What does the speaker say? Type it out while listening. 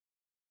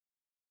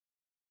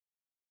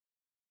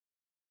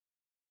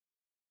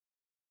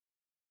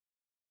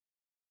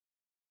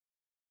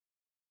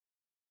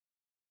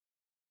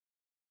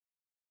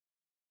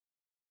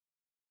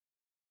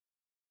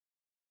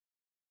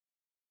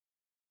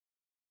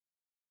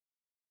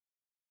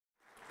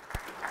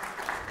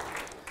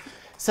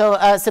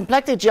So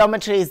symplectic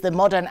geometry is the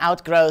modern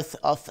outgrowth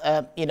of,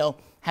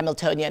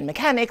 Hamiltonian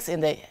mechanics in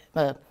the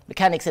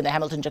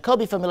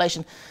Hamilton-Jacobi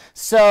formulation.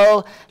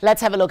 So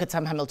let's have a look at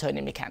some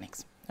Hamiltonian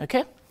mechanics.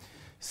 Okay.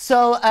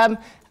 So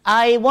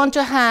I want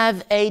to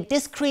have a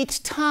discrete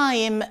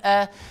time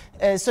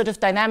sort of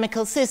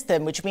dynamical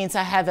system, which means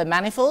I have a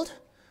manifold,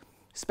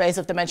 space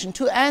of dimension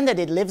 2n that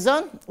it lives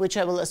on, which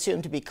I will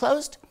assume to be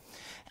closed.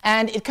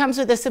 And it comes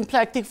with a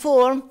symplectic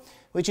form,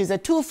 which is a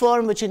 2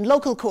 form, which in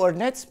local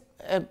coordinates,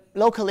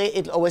 locally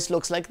it always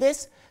looks like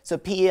this. So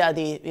P are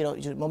the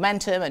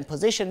momentum and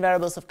position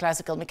variables of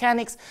classical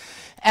mechanics.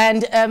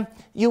 And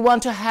you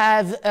want to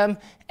have a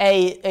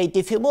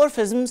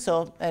diffeomorphism,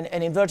 so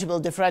an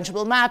invertible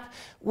differentiable map,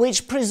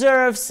 which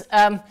preserves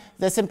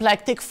the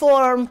symplectic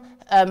form.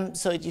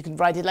 So you can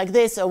write it like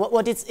this. So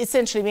what it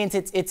essentially means,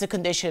 it's a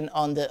condition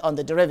on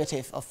the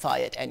derivative of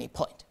phi at any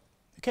point.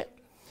 Okay.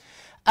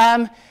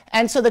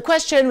 And so the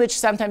question, which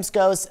sometimes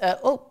goes,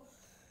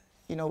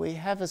 we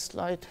have a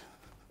slight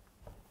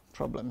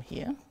problem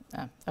here.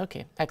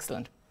 Okay,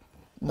 excellent.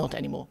 Not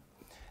anymore.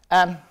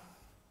 There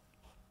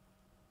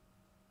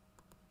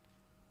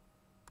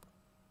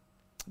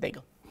you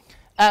go.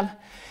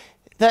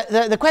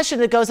 The question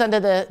that goes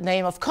under the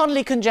name of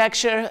Conley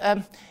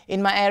conjecture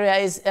in my area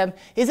is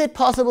it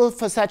possible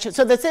for such a,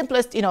 so the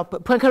simplest,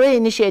 Poincaré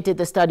initiated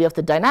the study of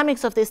the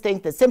dynamics of this thing.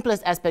 The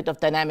simplest aspect of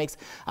dynamics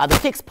are the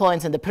fixed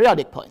points and the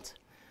periodic points.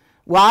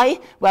 Why?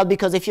 Well,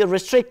 because if you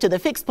restrict to the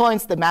fixed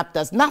points, the map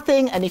does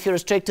nothing, and if you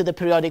restrict to the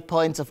periodic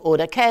points of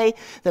order k,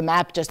 the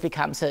map just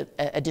becomes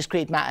a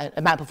discrete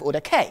map of order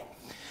k.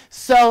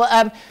 So,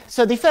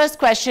 so the first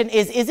question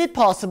is it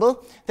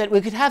possible that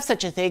we could have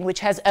such a thing which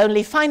has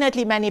only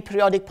finitely many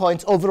periodic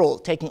points overall,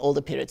 taking all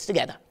the periods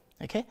together?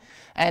 Okay?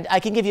 And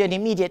I can give you an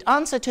immediate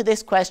answer to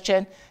this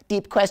question,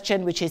 deep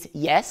question, which is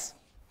yes.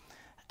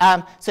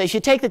 So if you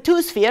take the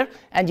 2 sphere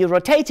and you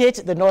rotate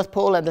it, the North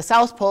Pole and the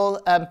South Pole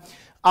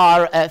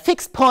are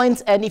fixed points,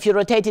 and if you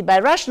rotate it by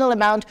a rational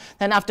amount,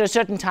 then after a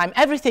certain time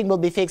everything will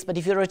be fixed, but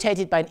if you rotate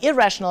it by an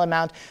irrational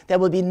amount, there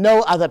will be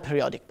no other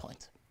periodic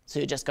points. So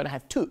you're just going to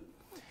have 2.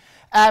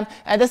 And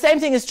the same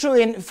thing is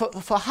true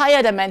for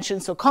higher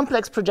dimensions. So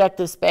complex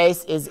projective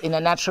space is in a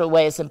natural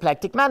way a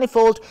symplectic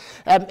manifold.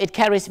 It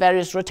carries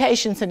various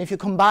rotations, and if you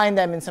combine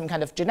them in some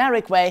kind of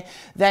generic way,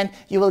 then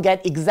you will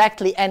get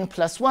exactly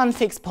n+1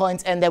 fixed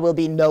points, and there will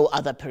be no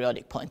other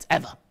periodic points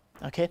ever.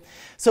 Okay,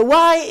 so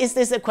why is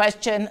this a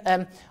question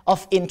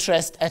of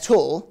interest at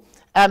all?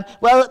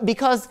 Well,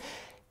 because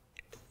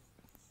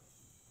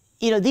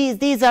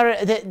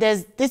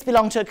this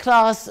belongs to a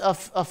class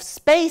of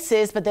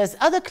spaces, but there's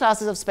other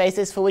classes of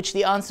spaces for which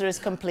the answer is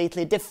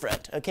completely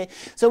different. Okay,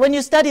 so when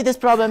you study this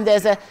problem,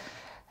 there's a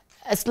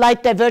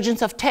slight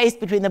divergence of taste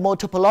between the more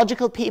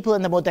topological people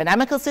and the more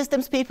dynamical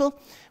systems people,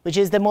 which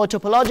is the more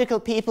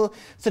topological people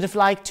sort of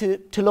like to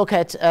look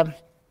at.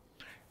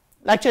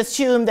 Like to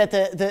assume that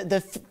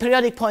the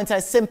periodic points are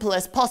as simple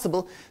as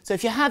possible. So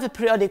if you have a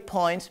periodic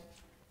point,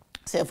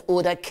 say of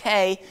order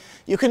k,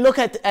 you can look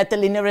at the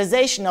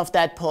linearization of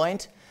that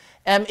point.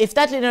 If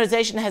that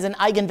linearization has an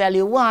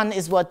eigenvalue 1,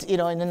 is what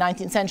in the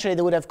 19th century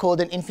they would have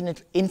called an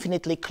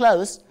infinitely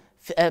close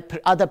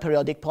other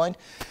periodic point.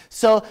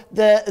 So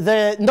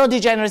the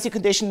non-degeneracy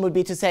condition would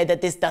be to say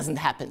that this doesn't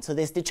happen. So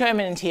this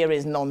determinant here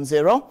is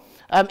non-zero.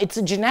 It's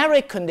a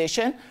generic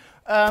condition.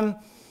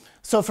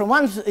 So from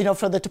one,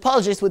 for the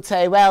topologist would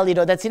say, well,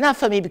 that's enough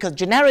for me because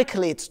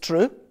generically it's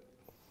true.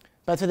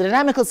 But for the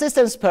dynamical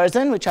systems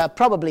person, which are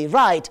probably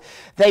right,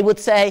 they would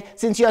say,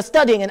 since you're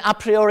studying an a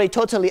priori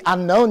totally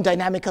unknown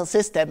dynamical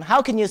system,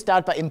 how can you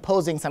start by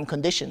imposing some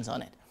conditions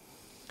on it?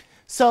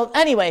 So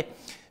anyway,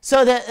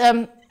 so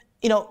the,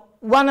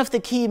 one of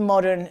the key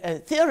modern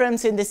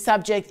theorems in this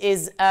subject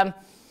is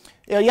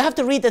you have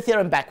to read the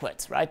theorem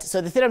backwards, right?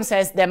 So the theorem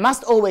says there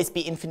must always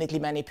be infinitely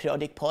many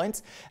periodic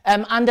points.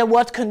 Under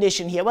what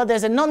condition here? Well,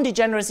 there's a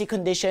non-degeneracy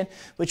condition,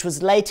 which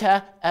was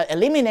later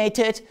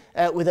eliminated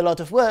with a lot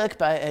of work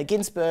by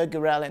Ginsburg,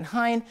 Gurel, and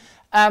Hein.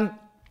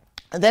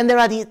 Then there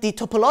are the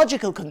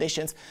topological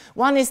conditions.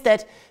 One is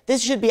that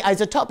this should be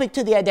isotopic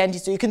to the identity,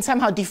 so you can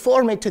somehow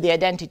deform it to the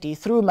identity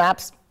through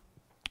maps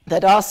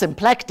that are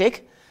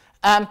symplectic.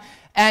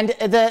 And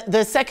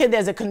the second,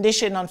 there's a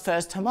condition on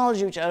first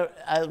homology, which I'll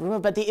remember.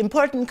 But the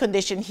important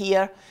condition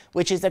here,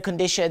 which is a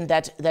condition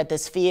that the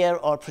sphere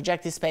or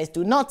projective space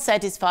do not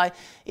satisfy,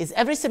 is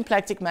every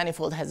symplectic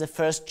manifold has a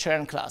first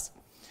Chern class.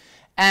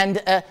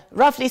 And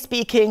roughly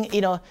speaking,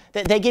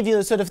 they give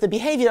you sort of the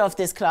behavior of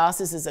this class.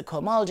 This is a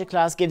cohomology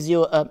class, gives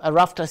you a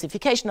rough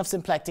classification of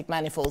symplectic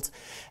manifolds.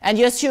 And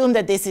you assume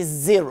that this is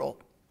 0.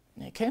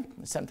 Okay,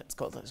 sometimes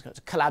called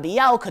the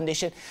Calabi-Yau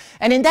condition.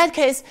 And in that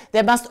case,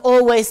 there must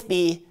always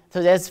be,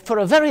 so there's, for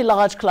a very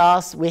large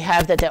class, we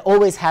have that there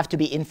always have to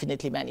be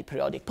infinitely many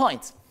periodic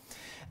points.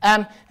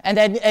 And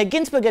then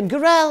Ginsburg and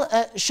Gurel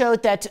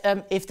showed that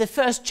if the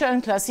first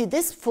Chern class, see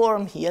this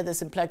form here, the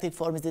symplectic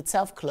form is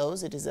itself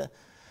closed. It is a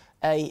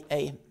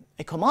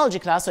cohomology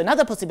class. So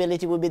another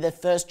possibility would be the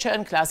first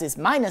Chern class is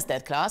minus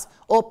that class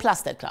or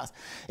plus that class.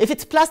 If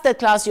it's plus that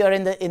class, you're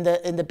in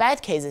the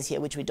bad cases here,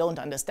 which we don't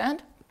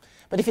understand.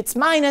 But if it's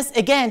minus,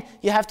 again,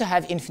 you have to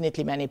have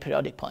infinitely many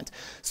periodic points.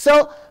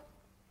 So,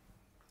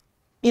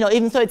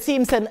 even though it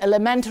seems an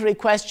elementary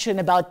question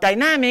about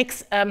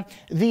dynamics,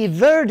 the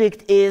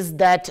verdict is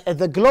that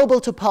the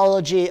global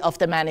topology of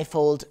the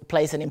manifold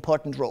plays an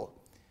important role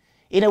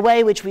in a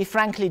way which we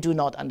frankly do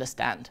not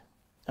understand.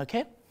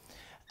 Okay?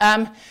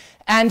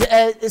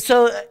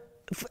 So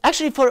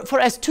actually for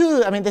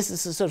S2, I mean, this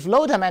is a sort of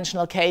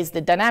low-dimensional case. The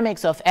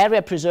dynamics of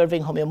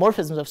area-preserving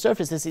homeomorphisms of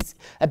surfaces is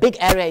a big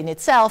area in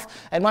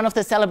itself. And one of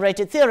the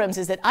celebrated theorems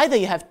is that either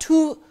you have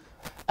two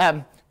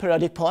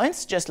periodic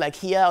points, just like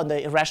here on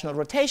the irrational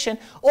rotation,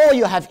 or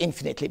you have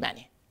infinitely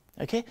many.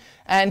 Okay?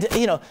 And,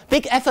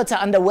 big efforts are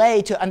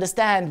underway to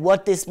understand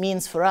what this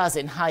means for us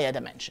in higher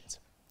dimensions.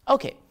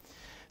 Okay.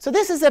 So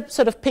this is a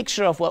sort of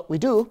picture of what we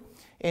do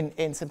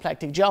in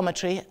symplectic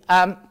geometry.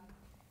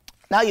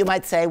 Now you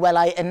might say, well,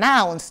 I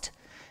announced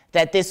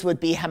that this would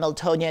be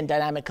Hamiltonian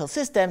dynamical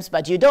systems,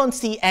 but you don't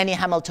see any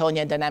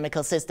Hamiltonian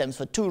dynamical systems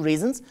for two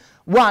reasons.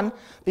 One,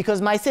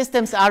 because my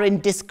systems are in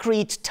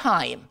discrete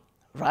time,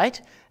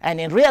 right? And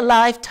in real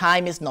life,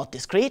 time is not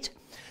discrete.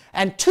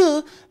 And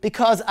two,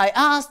 because I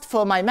asked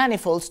for my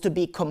manifolds to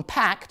be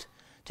compact,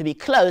 to be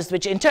closed,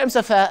 which in terms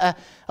of a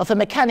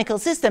mechanical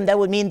system, that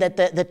would mean that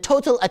the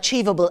total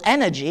achievable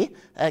energy,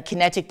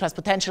 kinetic plus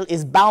potential,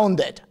 is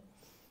bounded.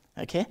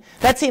 Okay?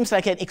 That seems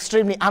like an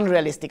extremely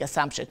unrealistic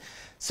assumption.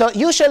 So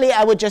usually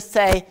I would just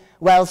say,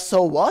 well,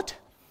 so what?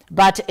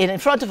 But in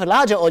front of a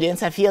larger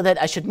audience, I feel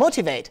that I should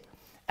motivate.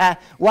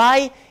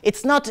 Why?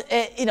 It's not,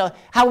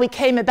 how we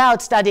came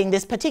about studying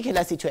this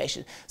particular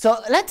situation. So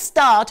let's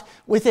start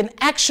with an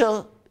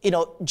actual,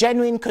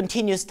 genuine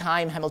continuous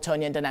time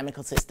Hamiltonian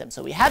dynamical system.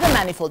 So we have a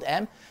manifold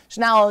M, which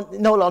now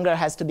no longer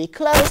has to be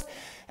closed.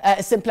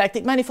 A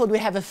symplectic manifold, we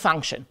have a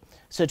function.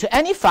 So to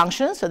any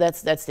function, so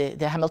that's the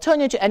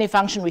Hamiltonian, to any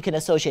function we can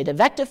associate a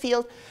vector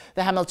field,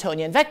 the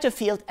Hamiltonian vector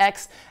field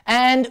x,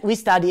 and we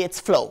study its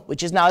flow,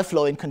 which is now a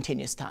flow in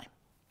continuous time.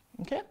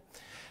 Okay?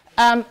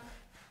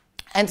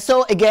 And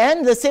so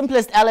again, the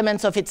simplest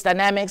elements of its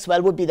dynamics,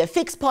 well, would be the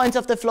fixed points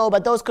of the flow,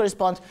 but those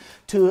correspond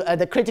to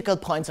the critical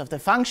points of the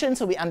function,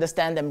 so we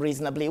understand them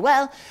reasonably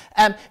well.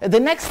 The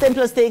next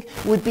simplest thing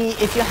would be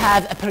if you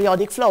have a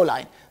periodic flow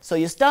line. So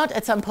you start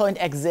at some point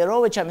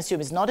x0, which I'm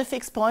assuming is not a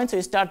fixed point, so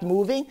you start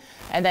moving,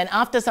 and then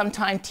after some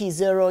time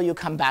t0, you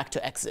come back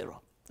to x0.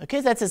 Okay,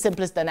 that's the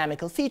simplest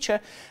dynamical feature.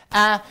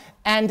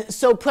 And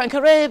so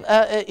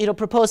Poincaré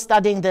proposed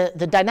studying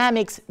the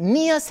dynamics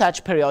near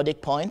such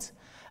periodic points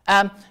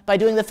by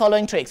doing the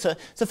following trick. So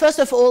first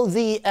of all,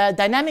 the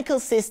dynamical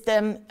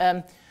system,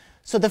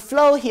 so the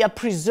flow here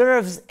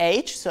preserves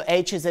h, so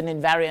h is an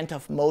invariant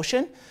of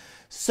motion.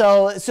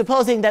 So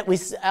supposing that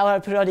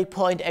our periodic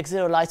point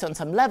x0 lies on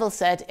some level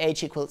set,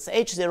 h equals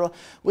h0,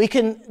 we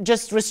can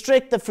just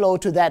restrict the flow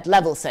to that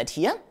level set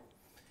here.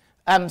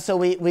 So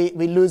we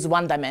lose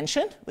one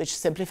dimension, which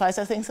simplifies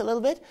our things a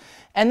little bit.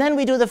 And then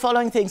we do the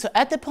following thing. So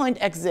at the point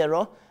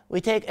x0, we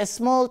take a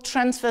small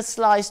transverse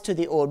slice to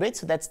the orbit,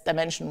 so that's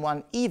dimension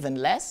 1 even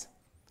less.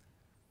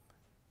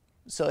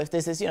 So if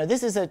this is,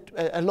 this is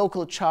a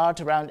local chart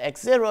around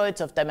x0,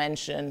 it's of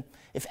dimension,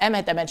 if m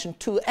had dimension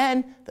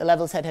 2n, the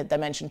level set had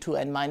dimension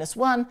 2n minus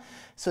 1.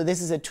 So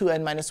this is a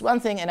 2n minus 1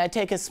 thing, and I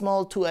take a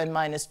small 2n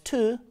minus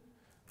 2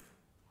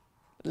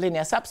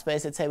 linear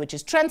subspace, let's say, which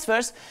is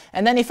transverse.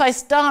 And then if I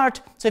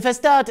start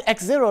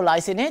x0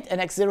 lies in it,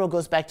 and x0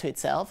 goes back to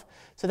itself.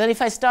 So then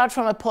if I start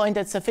from a point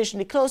that's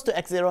sufficiently close to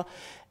x0,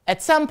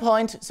 at some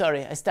point,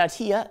 I start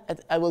here,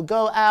 I will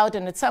go out,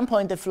 and at some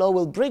point the flow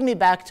will bring me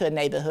back to a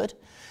neighborhood,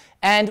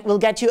 and will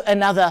get you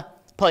another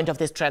point of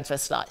this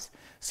transverse slice.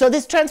 So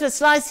this transverse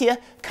slice here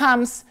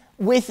comes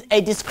with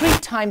a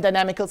discrete time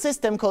dynamical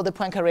system called the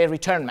Poincaré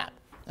return map.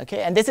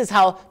 Okay? And this is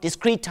how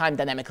discrete time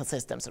dynamical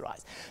systems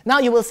arise. Now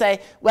you will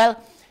say,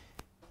 well,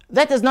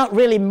 that does not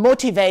really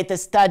motivate the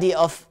study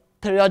of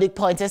periodic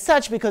points as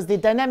such, because the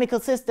dynamical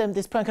system,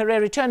 this Poincaré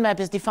return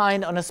map, is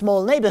defined on a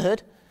small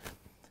neighborhood.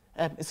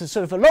 It's a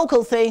sort of a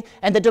local thing,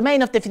 and the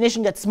domain of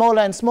definition gets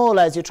smaller and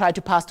smaller as you try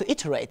to pass to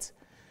iterates.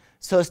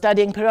 So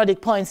studying periodic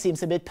points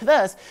seems a bit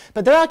perverse,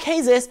 but there are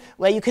cases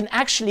where you can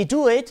actually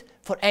do it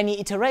for any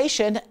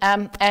iteration,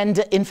 and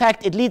in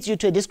fact it leads you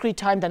to a discrete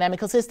time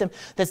dynamical system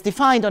that's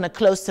defined on a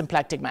closed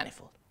symplectic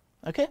manifold.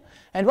 Okay?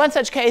 And one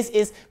such case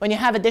is when you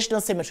have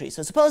additional symmetry.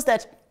 So suppose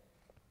that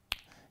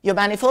your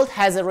manifold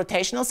has a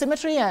rotational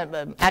symmetry,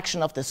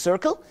 action of the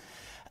circle,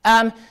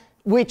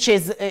 which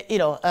is a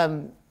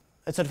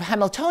sort of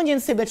Hamiltonian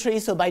symmetry.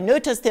 So by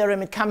Noether's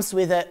theorem, it comes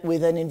with an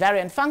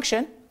invariant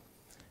function,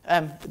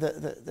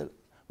 the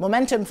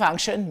momentum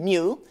function,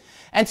 mu.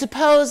 And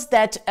suppose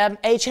that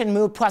h and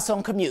mu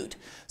Poisson commute.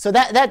 So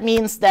that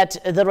means that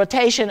the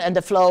rotation and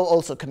the flow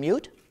also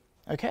commute.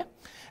 Okay?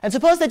 And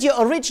suppose that your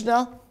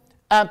original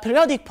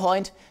periodic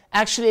point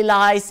actually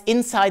lies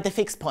inside the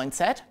fixed point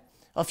set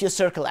of your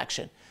circle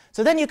action.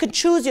 So then you can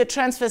choose your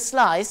transverse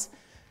slice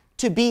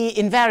to be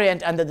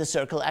invariant under the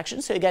circle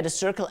action. So you get a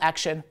circle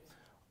action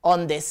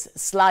on this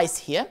slice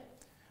here.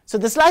 So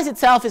the slice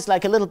itself is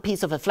like a little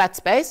piece of a flat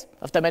space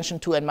of dimension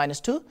 2 and minus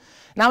 2.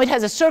 Now it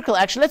has a circle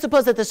action. Let's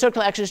suppose that the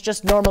circle action is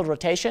just normal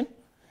rotation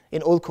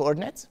in all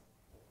coordinates.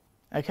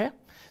 Okay?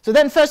 So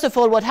then first of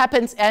all what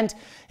happens, and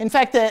in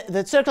fact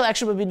the circle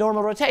action will be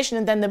normal rotation,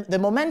 and then the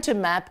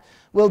momentum map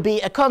will be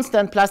a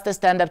constant plus the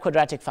standard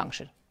quadratic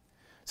function.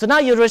 So now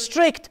you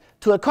restrict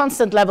to a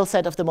constant level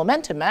set of the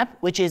momentum map,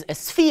 which is a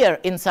sphere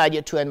inside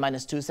your 2n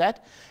minus 2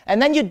 set,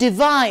 and then you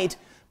divide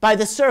by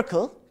the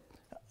circle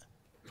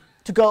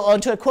to go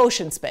onto a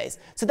quotient space.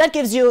 So that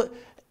gives you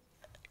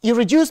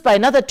reduce by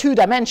another 2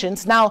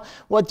 dimensions. Now,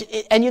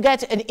 and you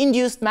get an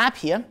induced map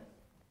here,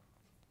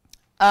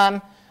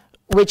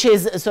 which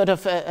is a sort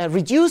of a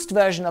reduced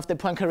version of the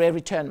Poincaré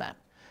return map.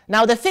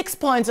 Now, the fixed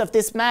points of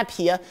this map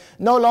here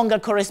no longer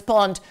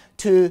correspond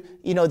to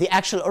the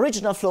actual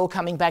original flow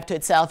coming back to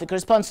itself. It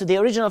corresponds to the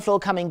original flow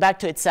coming back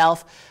to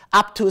itself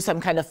up to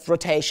some kind of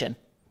rotation,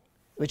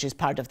 which is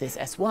part of this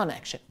S1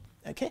 action.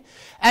 Okay,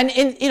 and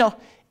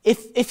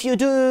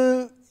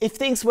if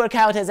things work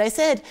out as I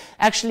said,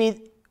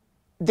 actually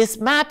this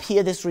map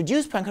here, this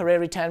reduced Poincaré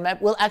return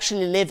map, will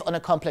actually live on a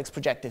complex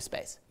projective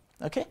space.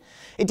 Okay?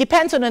 It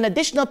depends on an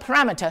additional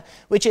parameter,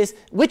 which is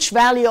which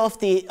value of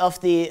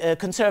the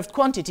conserved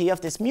quantity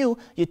of this mu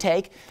you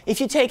take.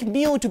 If you take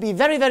mu to be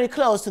very, very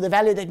close to the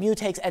value that mu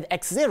takes at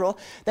x0,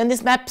 then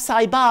this map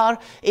psi bar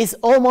is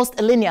almost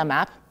a linear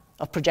map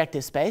of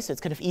projective space. So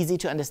it's kind of easy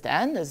to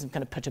understand. There's some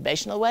kind of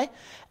perturbational way.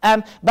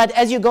 But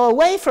as you go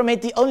away from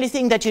it, the only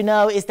thing that you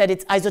know is that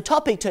it's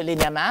isotopic to a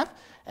linear map.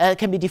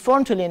 Can be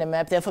deformed to a linear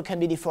map, therefore can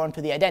be deformed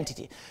to the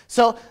identity.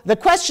 So the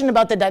question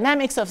about the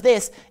dynamics of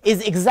this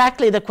is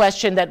exactly the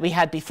question that we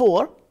had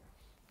before,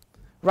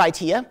 right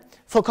here,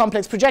 for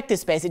complex projective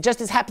space. It just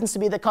happens to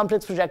be that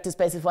complex projective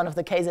space is one of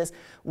the cases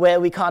where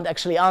we can't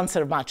actually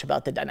answer much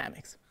about the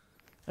dynamics.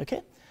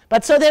 Okay?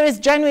 But so there is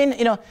genuine,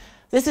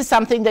 this is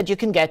something that you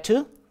can get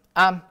to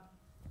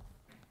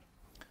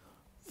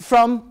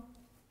from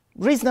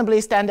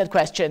reasonably standard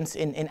questions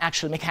in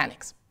actual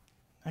mechanics.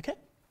 Okay?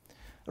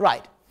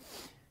 Right.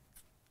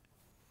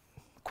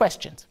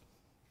 Questions.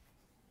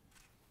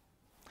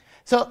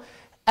 So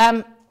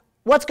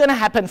what's going to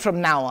happen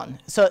from now on?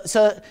 So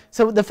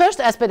the first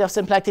aspect of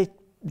symplectic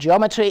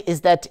geometry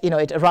is that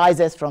it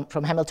arises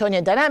from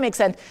Hamiltonian dynamics,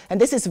 and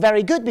this is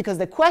very good because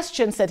the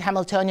questions that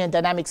Hamiltonian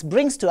dynamics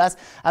brings to us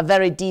are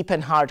very deep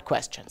and hard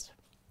questions.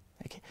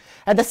 Okay?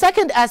 And the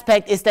second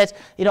aspect is that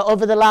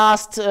over the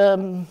last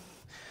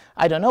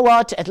I don't know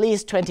what, at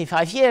least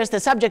 25 years, the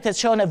subject has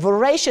shown a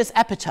voracious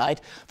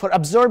appetite for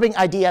absorbing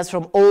ideas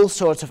from all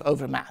sorts of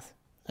overmath.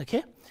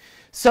 Okay,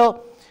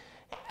 so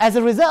as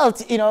a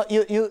result,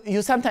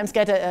 you sometimes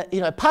get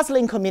a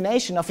puzzling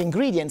combination of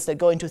ingredients that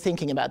go into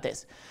thinking about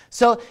this.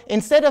 So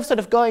instead of sort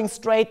of going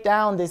straight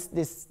down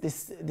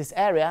this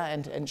area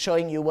and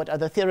showing you what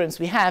other theorems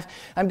we have,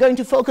 I'm going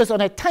to focus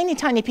on a tiny,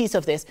 tiny piece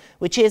of this,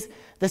 which is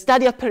the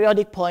study of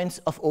periodic points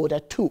of order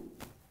 2.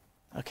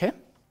 Okay,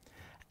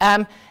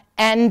 and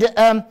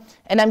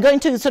I'm going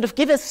to sort of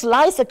give a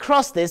slice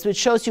across this, which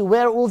shows you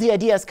where all the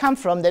ideas come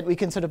from that we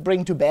can sort of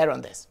bring to bear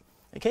on this.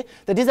 Okay?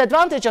 The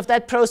disadvantage of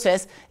that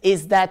process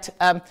is that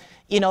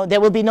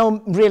there will be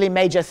no really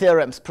major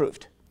theorems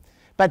proved.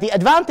 But the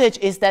advantage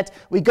is that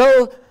we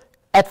go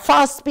at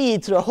fast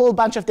speed through a whole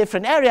bunch of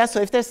different areas, so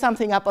if there's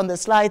something up on the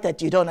slide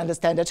that you don't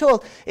understand at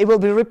all, it will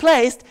be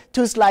replaced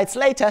 2 slides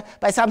later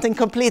by something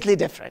completely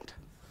different.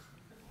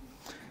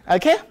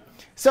 Okay?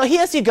 So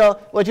here's you go,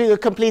 what will be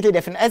completely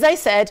different. As I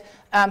said,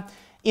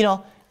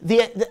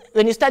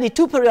 when you study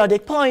 2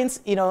 periodic points,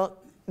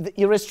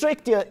 you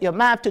restrict your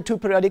map to 2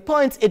 periodic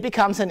points, it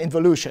becomes an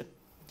involution.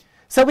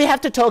 So we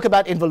have to talk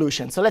about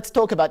involution. So let's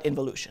talk about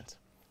involutions.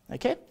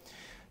 Okay?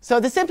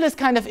 So the simplest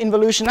kind of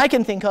involution I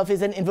can think of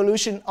is an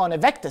involution on a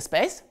vector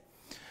space.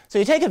 So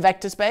you take a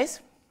vector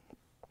space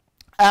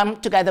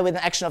together with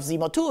an action of Z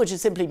mod 2, which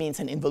simply means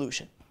an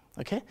involution.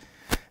 Okay?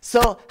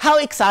 So how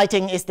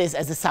exciting is this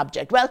as a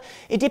subject? Well,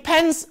 it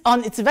depends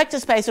on, it's a vector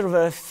space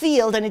over a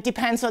field, and it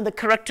depends on the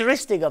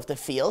characteristic of the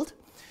field.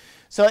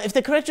 So if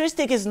the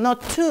characteristic is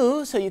not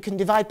 2, so you can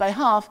divide by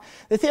half,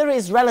 the theory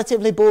is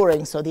relatively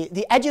boring. So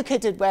the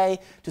educated way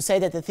to say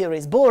that the theory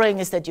is boring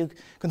is that you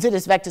consider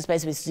this vector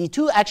space with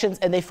Z2 actions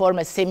and they form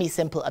a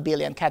semi-simple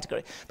abelian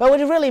category. But what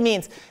it really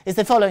means is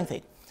the following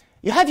thing.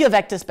 You have your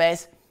vector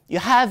space, you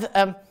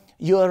have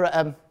your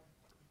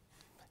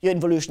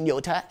involution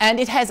iota, and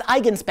it has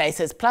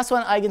eigenspaces,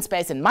 +1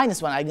 eigenspace and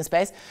 -1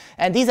 eigenspace,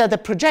 and these are the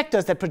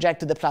projectors that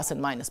project to the plus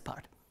and minus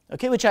part,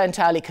 okay, which are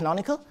entirely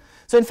canonical.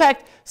 So in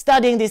fact,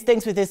 studying these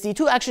things with this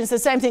Z2 action is the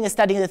same thing as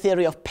studying the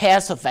theory of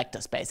pairs of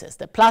vector spaces,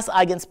 the plus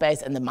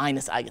eigenspace and the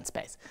minus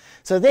eigenspace.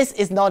 So this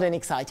is not an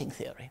exciting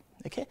theory.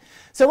 Okay?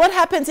 So what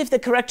happens if the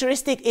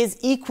characteristic is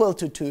equal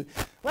to 2?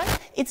 Well,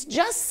 it's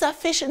just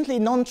sufficiently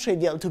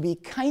non-trivial to be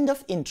kind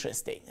of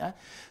interesting.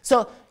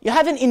 So you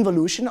have an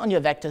involution on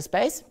your vector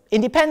space,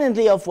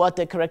 independently of what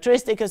the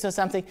characteristic is or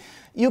something.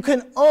 You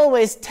can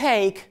always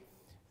take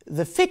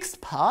the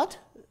fixed part,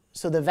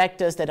 so the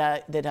vectors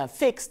that are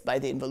fixed by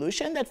the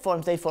involution,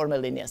 they form a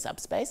linear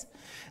subspace.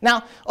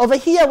 Now, over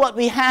here what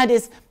we had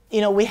is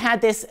we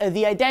had this,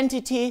 the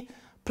identity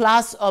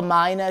plus or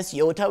minus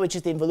iota, which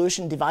is the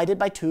involution divided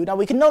by 2. Now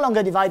we can no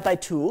longer divide by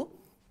 2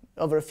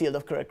 over a field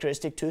of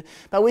characteristic 2,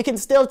 but we can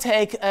still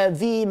take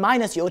v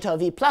minus iota or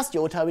v plus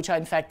iota, which are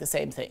in fact the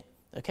same thing.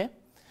 Okay?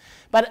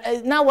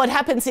 But now what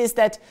happens is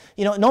that,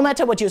 no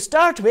matter what you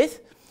start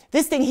with,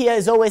 this thing here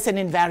is always an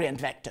invariant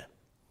vector.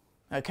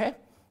 Okay?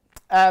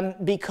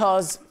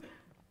 Because,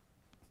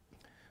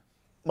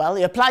 well,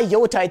 you apply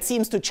iota, it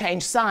seems to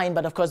change sign,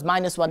 but of course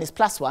minus 1 is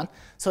plus 1,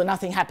 so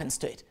nothing happens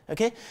to it.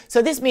 Okay?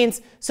 So this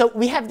means, so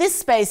we have this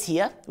space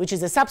here, which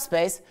is a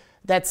subspace,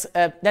 that's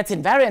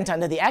invariant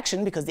under the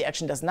action, because the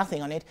action does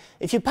nothing on it.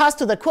 If you pass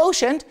to the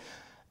quotient,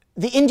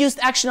 the induced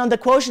action on the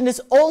quotient is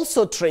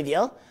also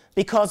trivial,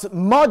 because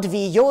mod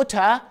v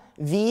iota,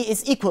 v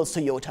is equals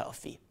to iota of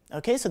v.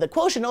 Okay? So the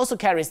quotient also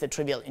carries the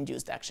trivial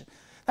induced action.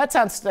 That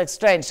sounds like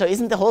strange. So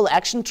isn't the whole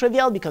action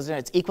trivial? Because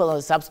it's equal on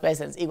the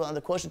subspace and it's equal on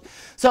the quotient.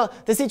 So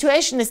the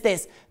situation is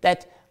this,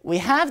 that we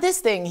have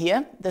this thing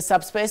here, the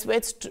subspace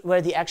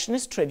where the action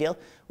is trivial.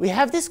 We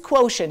have this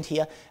quotient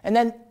here. And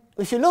then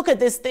if you look at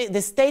this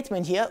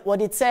statement here,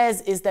 what it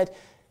says is that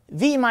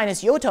v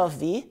minus iota of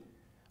v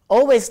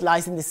always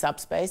lies in the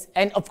subspace.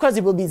 And of course,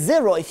 it will be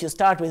 0 if you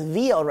start with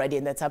v already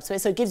in that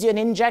subspace. So it gives you an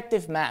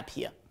injective map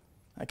here.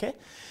 Okay?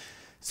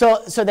 So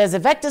there's a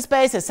vector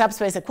space, a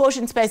subspace, a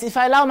quotient space. If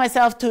I allow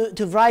myself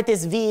to write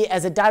this v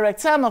as a direct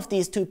sum of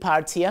these two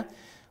parts here,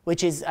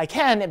 which is I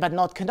can, but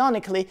not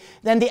canonically,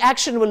 then the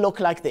action will look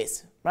like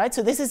this. Right?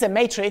 So this is a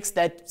matrix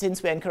that,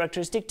 since we're in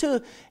characteristic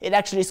 2, it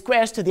actually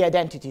squares to the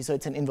identity, so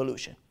it's an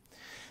involution.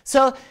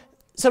 So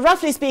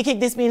roughly speaking,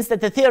 this means that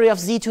the theory of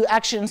Z2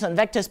 actions on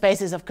vector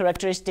spaces of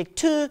characteristic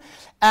 2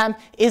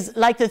 is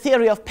like the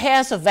theory of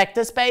pairs of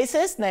vector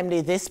spaces,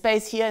 namely this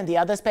space here and the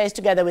other space,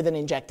 together with an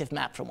injective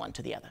map from one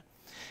to the other.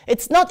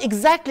 It's not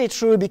exactly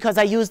true because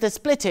I used the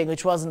splitting,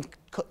 which wasn't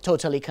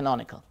totally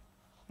canonical.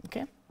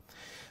 Okay?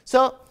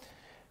 So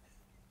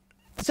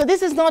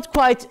this is not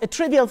quite a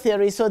trivial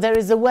theory, so there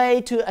is a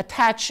way to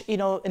attach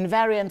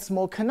invariance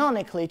more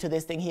canonically to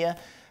this thing here.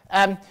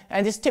 And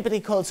it's typically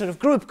called sort of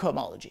group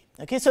cohomology.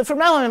 Okay, so from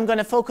now on, I'm going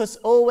to focus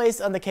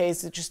always on the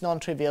case which is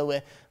non-trivial,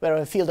 where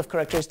a field of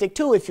characteristic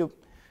 2, if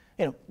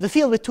the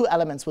field with 2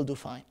 elements will do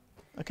fine.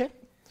 Okay,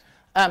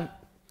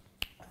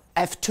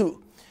 F2.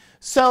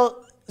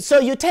 So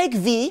you take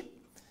V,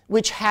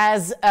 which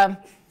has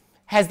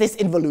this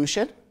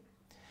involution,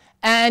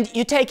 and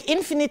you take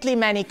infinitely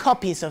many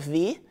copies of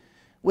V,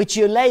 which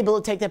you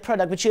label, take the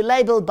product, which you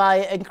label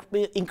by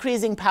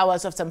increasing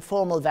powers of some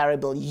formal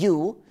variable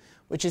u,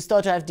 which is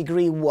thought to have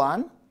degree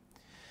 1.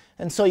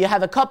 And so you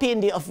have a copy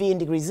of v in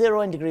degree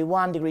 0, in degree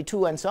 1, degree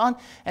 2, and so on.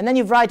 And then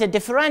you write a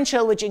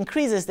differential which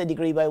increases the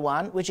degree by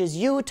 1, which is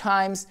u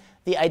times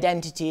the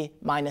identity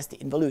minus the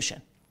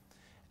involution.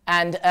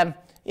 And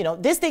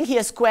this thing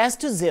here squares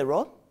to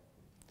 0.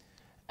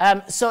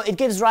 So it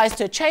gives rise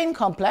to a chain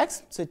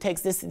complex. So it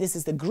takes this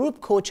is the group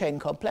co-chain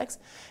complex.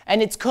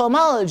 And its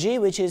cohomology,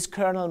 which is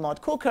kernel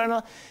mod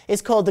co-kernel,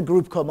 is called the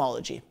group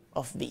cohomology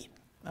of V.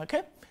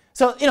 Okay?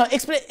 So,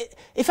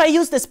 if I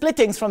use the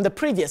splittings from the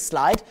previous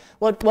slide,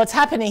 what's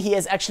happening here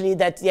is actually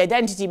that the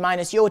identity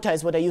minus iota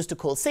is what I used to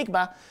call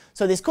sigma.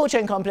 So this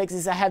co-chain complex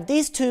is I have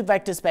these two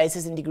vector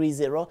spaces in degree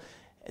 0,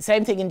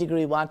 same thing in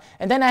degree 1,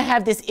 and then I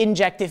have this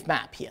injective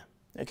map here.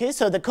 Okay?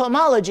 So the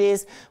cohomology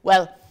is,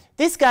 well,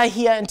 this guy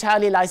here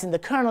entirely lies in the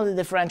kernel, the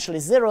differential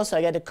is 0, so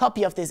I get a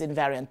copy of this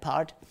invariant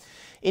part.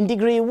 In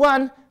degree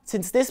 1,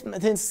 since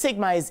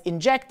sigma is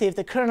injective,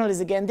 the kernel is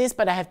again this,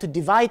 but I have to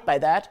divide by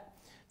that.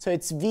 So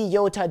it's v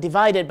iota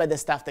divided by the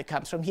stuff that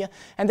comes from here.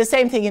 And the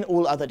same thing in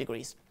all other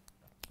degrees.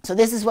 So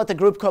this is what the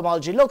group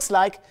cohomology looks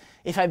like.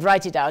 If I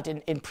write it out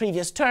in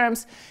previous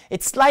terms,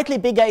 it's slightly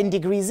bigger in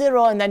degree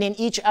 0, and then in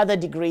each other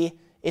degree,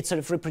 it sort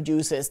of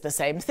reproduces the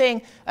same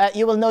thing.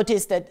 You will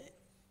notice that,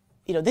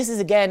 this is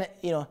again,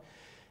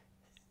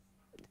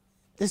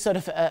 this sort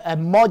of a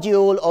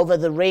module over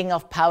the ring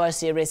of power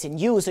series in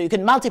U. So you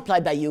can multiply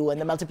by U,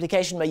 and the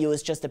multiplication by U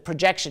is just a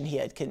projection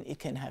here. It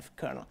can have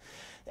kernel.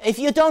 If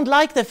you don't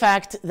like the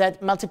fact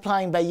that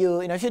multiplying by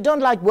U, if you don't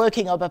like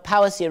working over a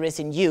power series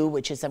in U,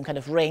 which is some kind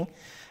of ring,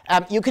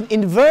 you can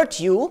invert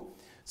U.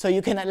 So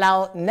you can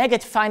allow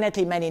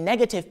finitely many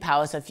negative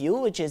powers of U,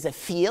 which is a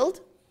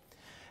field.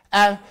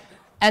 And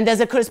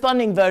there's a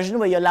corresponding version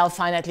where you allow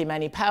finitely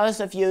many powers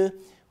of U,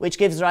 which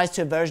gives rise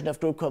to a version of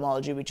group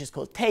cohomology, which is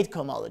called Tate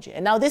cohomology.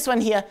 And now this one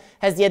here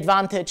has the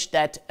advantage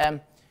that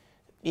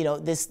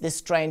this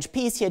strange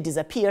piece here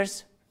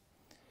disappears.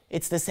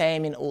 It's the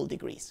same in all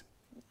degrees.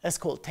 That's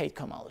called Tate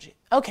cohomology.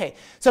 Okay,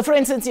 so for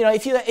instance,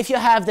 if you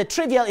have the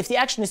trivial, if the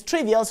action is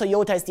trivial, so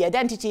iota is the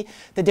identity,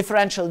 the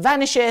differential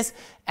vanishes,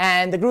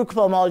 and the group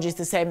cohomology is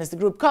the same as the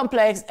group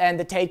complex, and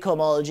the Tate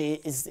cohomology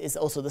is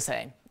also the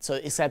same. So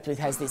except it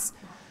has these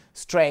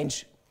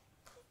strange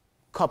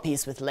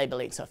copies with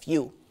labelings of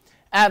U.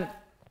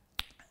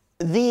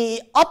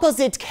 The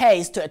opposite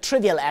case to a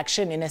trivial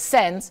action, in a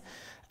sense,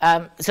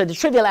 so the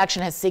trivial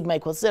action has sigma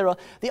equals 0.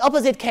 The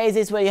opposite case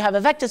is where you have a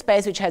vector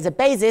space which has a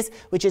basis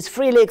which is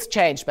freely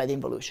exchanged by the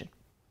involution.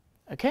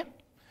 Okay?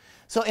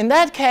 So in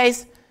that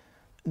case,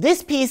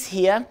 this piece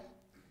here,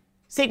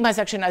 sigma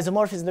section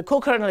isomorphism, the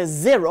co-kernel is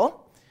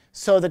 0.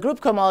 So the group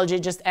cohomology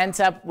just ends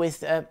up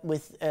with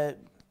a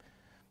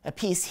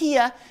piece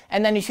here.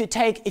 And then if you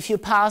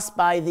pass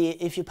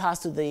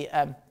to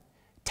the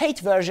Tate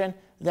version,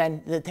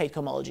 then the Tate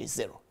cohomology is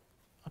 0.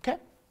 Okay?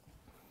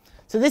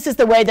 So this is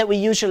the way that we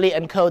usually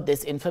encode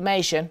this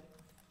information.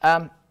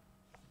 Now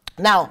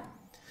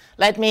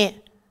that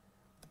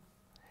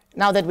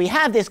we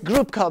have this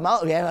group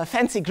cohomology, we have a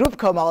fancy group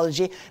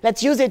cohomology,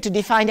 let's use it to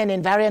define an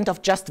invariant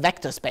of just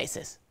vector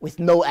spaces with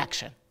no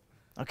action.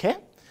 Okay?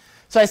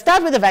 So I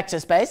start with a vector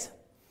space.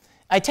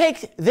 I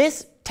take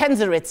this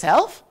tensor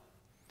itself,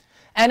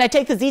 and I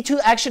take the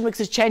Z2 action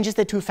which changes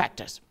the two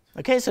factors.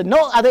 Okay? So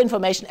no other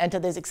information enter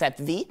this except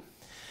V.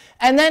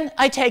 And then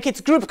I take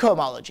its group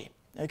cohomology.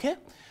 Okay?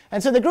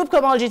 And so the group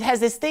cohomology has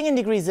this thing in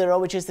degree 0,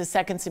 which is the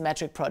second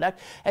symmetric product.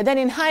 And then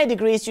in higher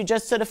degrees, you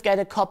just sort of get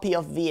a copy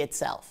of V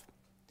itself.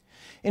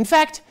 In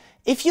fact,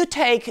 if you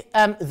take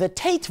the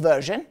Tate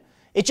version,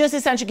 it just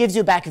essentially gives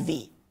you back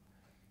V.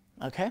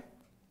 Okay?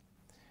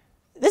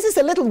 This is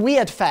a little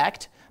weird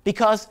fact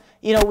because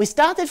we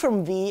started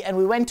from V and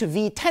we went to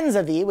V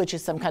tensor V, which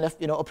is some kind of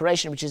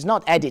operation which is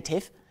not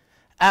additive,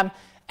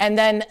 and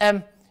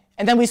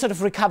then we sort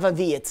of recover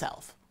V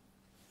itself.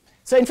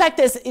 So in fact,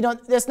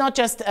 there's not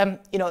just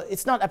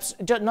it's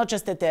not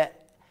just that they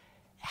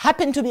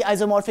happen to be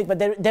isomorphic, but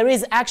there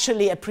is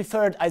actually a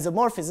preferred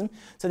isomorphism.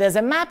 So there's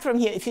a map from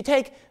here. If you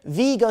take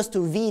V goes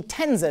to V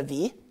tensor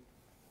V,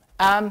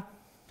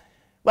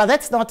 well,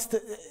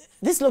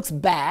 this looks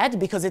bad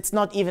because it's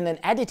not even an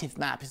additive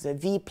map. So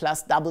V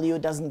plus W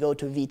doesn't go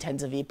to V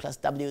tensor V plus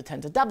W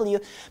tensor W.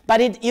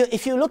 But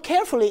if you look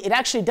carefully, it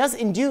actually does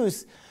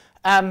induce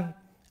a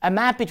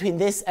map between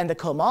this and the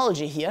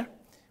cohomology here,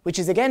 which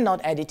is again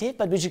not additive,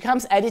 but which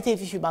becomes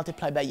additive if you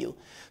multiply by U.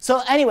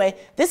 So anyway,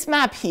 this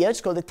map here,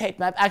 it's called the Tate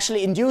map,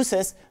 actually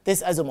induces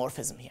this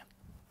isomorphism here.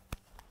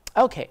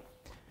 Okay.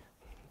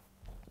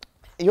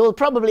 You'll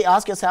probably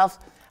ask yourself,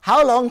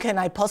 how long can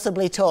I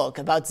possibly talk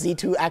about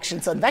Z2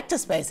 actions on vector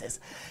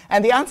spaces?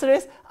 And the answer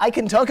is, I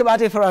can talk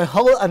about it for a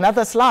whole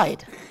another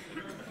slide.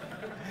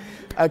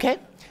 Okay?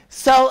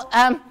 So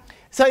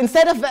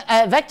instead of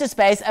a vector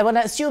space, I want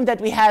to assume that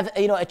we have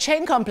a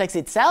chain complex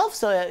itself.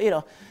 So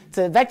it's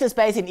a vector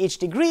space in each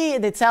degree.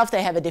 In itself,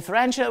 they have a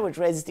differential which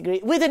raises degree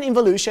with an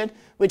involution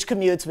which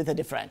commutes with a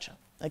differential.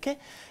 Okay?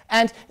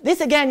 And this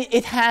again,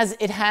 it has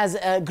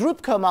a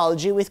group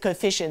cohomology with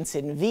coefficients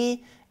in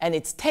V and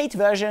its Tate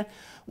version.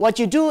 What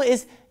you do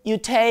is you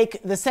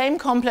take the same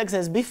complex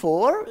as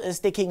before,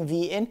 sticking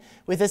V in,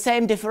 with the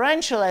same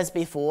differential as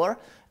before,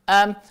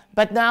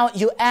 but now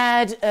you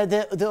add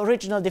the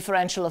original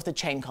differential of the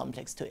chain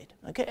complex to it.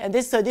 Okay? And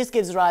so this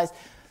gives rise,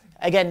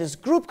 again, this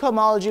group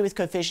cohomology with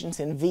coefficients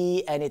in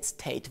V and its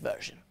Tate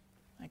version.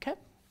 Okay?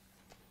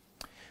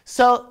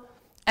 So,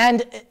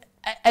 and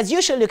as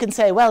usual, you can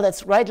say, well,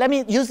 that's right. Let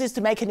me use this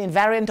to make an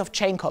invariant of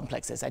chain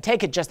complexes. I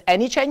take it just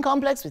any chain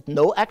complex with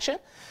no action.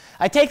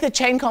 I take the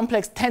chain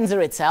complex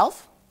tensor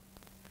itself.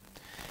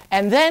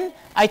 And then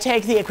I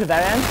take the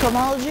equivariant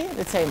cohomology,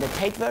 let's say in the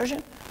Tate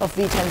version, of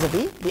V tensor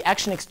V. The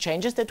action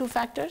exchanges the two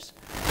factors.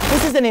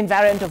 This is an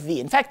invariant of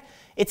V. In fact,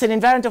 it's an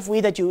invariant of V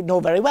that you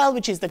know very well,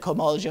 which is the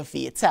cohomology of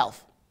V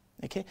itself.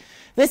 Okay?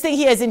 This thing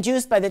here is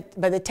induced by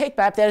the Tate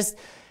map. This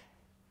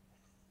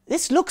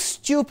looks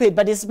stupid,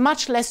 but it's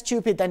much less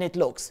stupid than it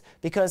looks,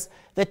 because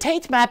the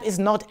Tate map is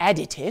not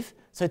additive.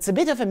 So it's a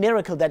bit of a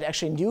miracle that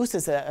actually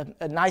induces a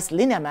nice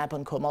linear map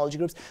on cohomology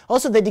groups.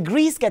 Also, the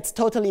degrees gets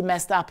totally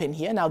messed up in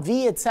here. Now,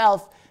 V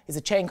itself is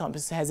a chain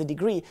complex, has a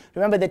degree.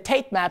 Remember, the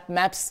Tate map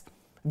maps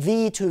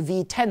V to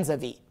V tensor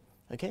V.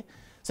 Okay?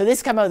 So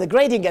this the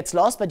gradient gets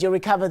lost, but you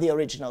recover the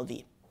original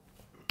V.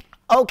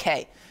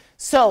 Okay,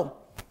 so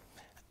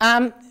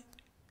I'm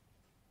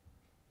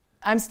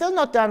still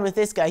not done with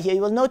this guy here.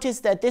 You will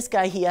notice that this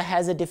guy here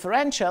has a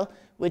differential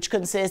which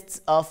consists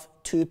of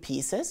two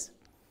pieces.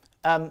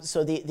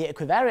 So the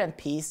equivariant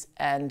piece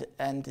and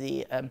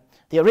the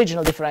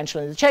original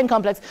differential in the chain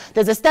complex.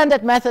 There's a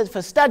standard method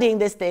for studying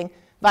this thing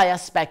via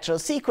spectral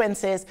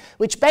sequences,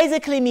 which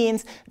basically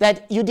means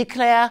that you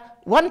declare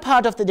one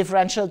part of the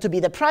differential to be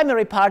the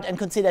primary part and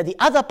consider the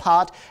other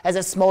part as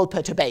a small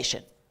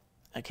perturbation.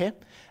 Okay?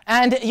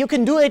 And you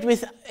can do it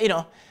with,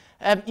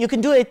 you can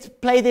do it,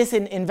 play this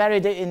in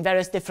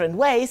various different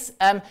ways.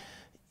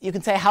 You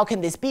can say, how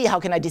can this be?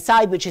 How can I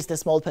decide which is the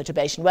small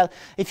perturbation? Well,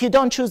 if you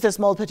don't choose the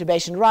small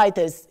perturbation right,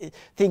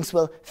 things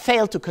will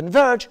fail to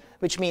converge,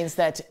 which means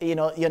that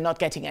you're not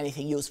getting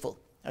anything useful.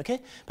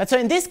 Okay? But so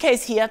in this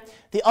case here,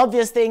 the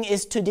obvious thing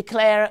is to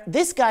declare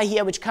this guy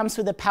here, which comes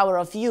with the power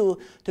of U,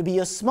 to be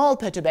your small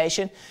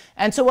perturbation.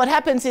 And so what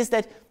happens is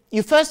that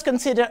you first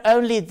consider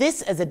only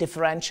this as a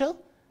differential,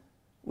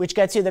 which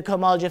gets you the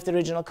cohomology of the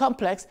original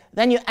complex.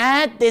 Then you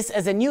add this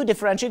as a new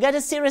differential. You get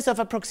a series of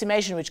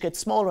approximation which gets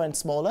smaller and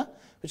smaller,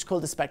 which is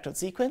called the spectral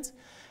sequence,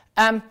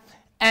 and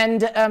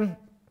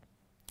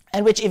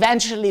which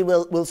eventually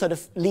will sort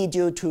of lead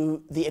you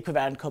to the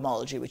equivariant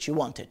cohomology which you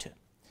wanted to.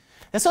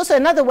 There's also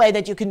another way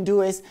that you can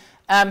do is,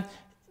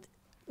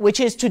 which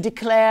is to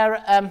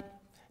declare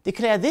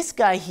declare this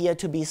guy here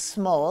to be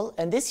small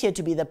and this here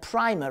to be the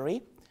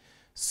primary.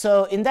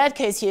 So in that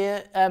case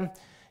here,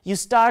 you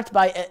start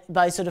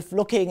by sort of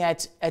looking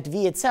at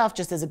V itself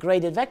just as a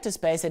graded vector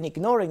space and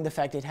ignoring the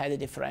fact it had a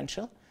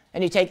differential.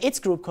 And you take its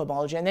group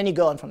cohomology, and then you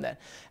go on from there.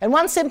 And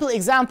one simple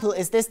example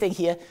is this thing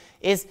here,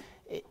 is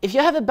if you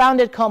have a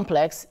bounded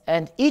complex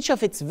and each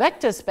of its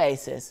vector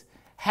spaces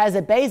has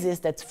a basis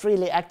that's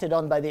freely acted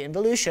on by the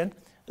involution,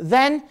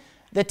 then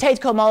the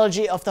Tate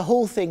cohomology of the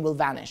whole thing will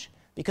vanish,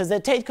 because the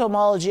Tate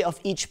cohomology of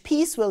each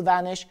piece will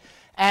vanish,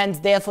 and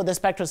therefore the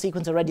spectral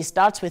sequence already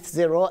starts with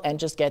 0 and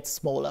just gets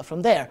smaller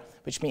from there,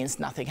 which means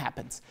nothing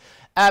happens.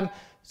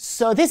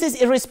 So this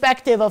is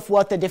irrespective of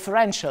what the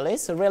differential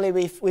is. So really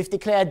we've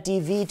declared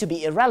dV to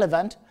be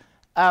irrelevant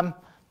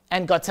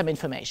and got some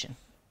information.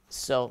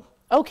 So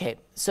okay,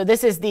 so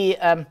this is the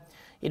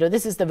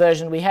this is the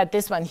version. We had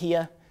this one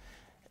here.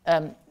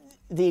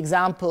 The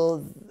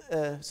example,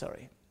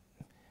 sorry.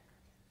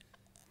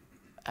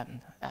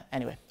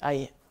 Anyway,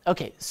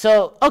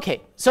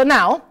 so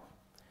now,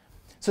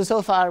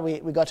 so far we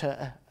got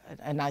a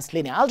nice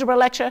linear algebra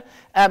lecture.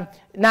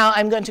 Now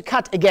I'm going to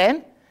cut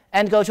again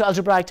and go to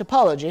algebraic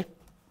topology,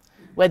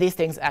 where these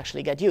things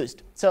actually get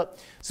used. So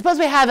suppose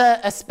we have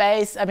a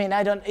space. I mean,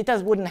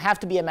 it wouldn't have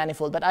to be a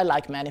manifold, but I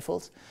like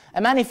manifolds.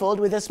 A manifold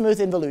with a smooth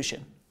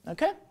involution.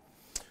 Okay.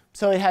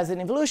 So it has an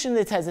involution.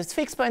 It has its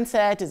fixed point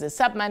set. It's a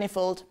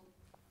submanifold.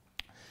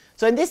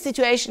 So in this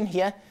situation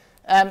here,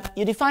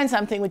 you define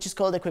something which is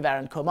called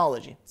equivalent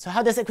cohomology. So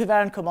how does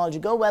equivalent cohomology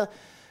go? Well,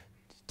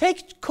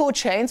 take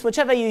cochains,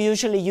 whichever you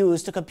usually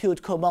use to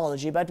compute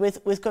cohomology, but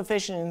with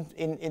coefficient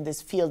in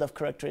this field of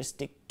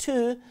characteristic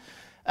 2.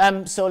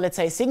 So let's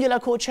say singular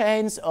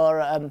cochains,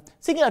 or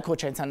singular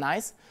cochains are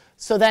nice.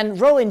 So then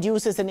rho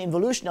induces an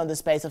involution on the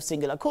space of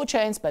singular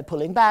cochains by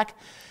pulling back.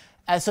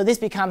 So this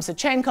becomes a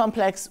chain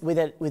complex with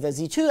a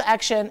Z2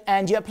 action,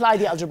 and you apply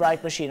the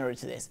algebraic machinery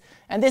to this.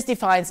 And this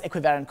defines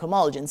equivalent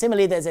cohomology. And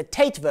similarly, there's a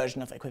Tate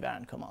version of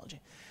equivalent cohomology.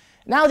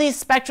 Now these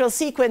spectral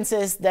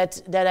sequences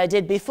that I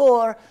did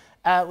before,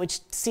 which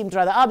seemed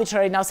rather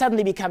arbitrary, now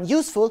suddenly become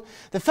useful.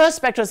 The first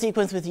spectral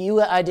sequence with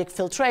Ewing-Eidig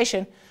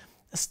filtration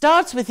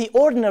starts with the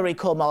ordinary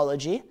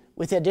cohomology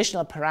with the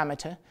additional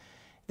parameter.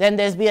 Then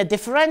there's a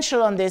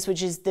differential on this,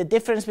 which is the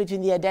difference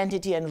between the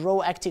identity and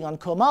rho acting on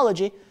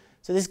cohomology.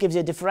 So this gives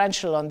you a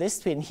differential on this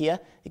twin here.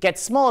 It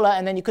gets smaller,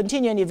 and then you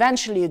continue, and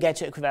eventually you get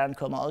to equivalent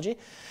cohomology.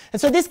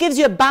 And so this gives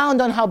you a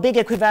bound on how big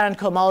equivalent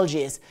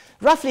cohomology is.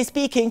 Roughly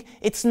speaking,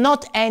 it's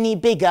not any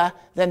bigger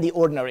than the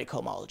ordinary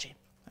cohomology.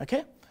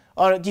 Okay?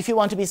 Or if you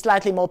want to be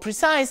slightly more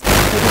precise,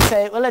 you can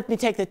say, well, let me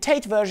take the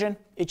Tate version,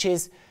 which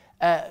is,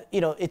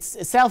 it's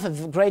itself a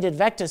graded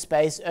vector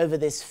space over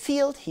this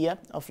field here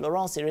of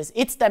Laurent series.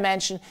 Its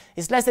dimension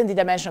is less than the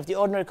dimension of the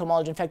ordinary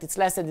cohomology. In fact, it's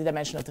less than the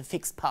dimension of the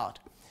fixed part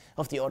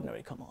of the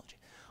ordinary cohomology.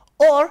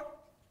 Or,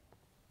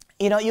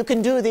 you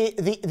can do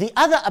the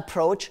other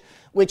approach,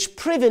 which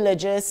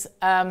privileges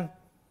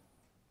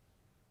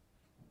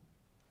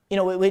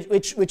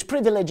which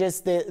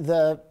privileges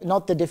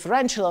not the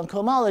differential on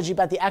cohomology,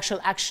 but the actual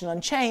action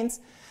on chains.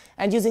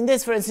 And using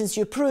this, for instance,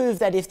 you prove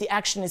that if the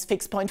action is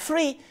fixed point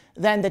free,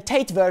 then the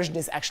Tate version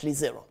is actually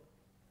 0.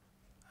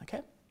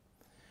 Okay?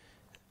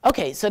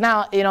 Okay, so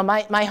now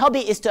my hobby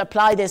is to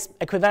apply this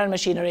equivalent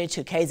machinery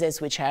to cases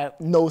which have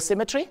no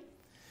symmetry.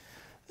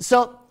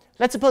 So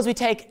let's suppose we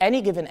take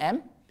any given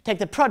M, take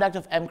the product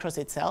of M cross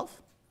itself,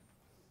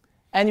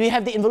 and we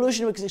have the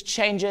involution which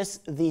exchanges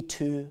the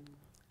two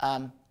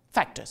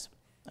factors.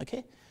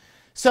 Okay?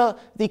 So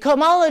the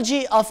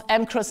cohomology of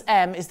M cross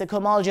M is the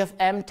cohomology of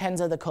M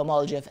tensor the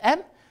cohomology of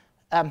M.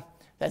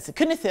 That's the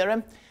Kuhne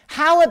theorem.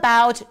 How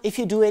about if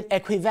you do it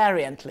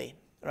equivariantly,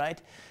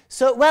 right?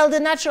 So, well, the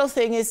natural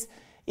thing is,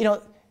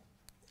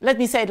 let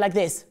me say it like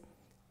this.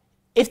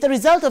 If the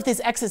result of this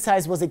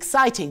exercise was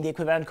exciting, the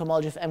equivalent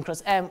cohomology of M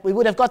cross M, we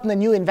would have gotten a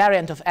new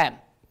invariant of M,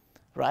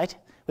 right?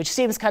 Which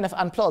seems kind of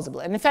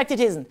unplausible. And in fact, it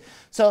isn't.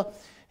 So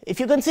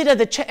if you consider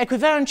the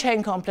equivalent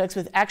chain complex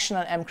with action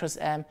on M cross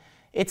M,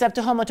 it's up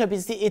to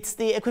homotopy. It's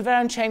the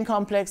equivalent chain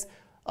complex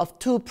of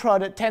two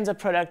tensor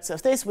products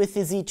of this with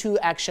the Z2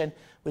 action,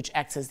 which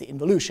acts as the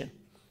involution.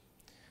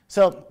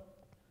 So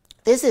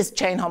this is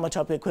chain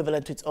homotopy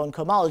equivalent to its own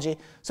cohomology.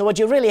 So what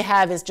you really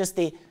have is just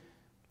the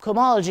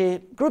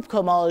cohomology, group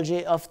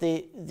cohomology of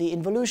the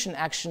involution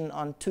action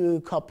on two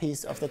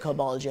copies of the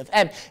cohomology of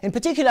M. In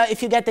particular,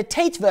 if you get the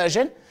Tate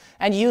version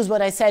and use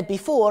what I said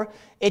before,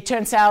 it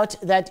turns out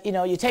that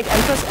you take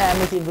M cross M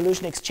with the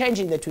involution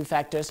exchanging the two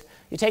factors,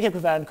 you take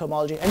equivalent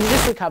cohomology, and you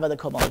just recover the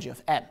cohomology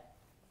of M.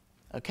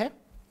 Okay?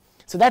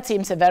 So that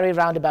seems a very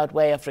roundabout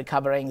way of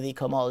recovering the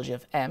cohomology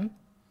of M.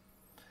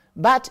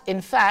 But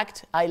in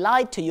fact, I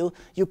lied to you.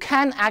 You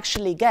can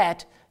actually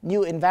get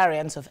new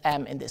invariants of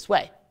M in this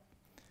way,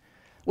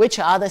 which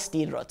are the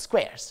Steenrod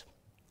squares.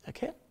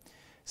 Okay?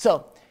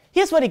 So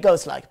here's what it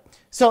goes like.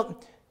 So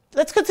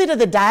let's consider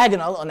the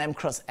diagonal on M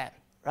cross M.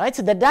 Right?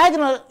 So the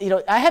diagonal,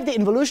 I have the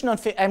involution on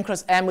M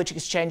cross M, which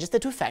exchanges the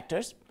two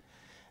factors.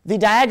 The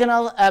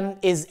diagonal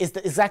is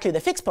exactly the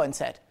fixed point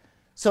set.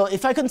 So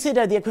if I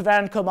consider the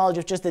equivalent cohomology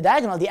of just the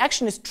diagonal, the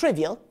action is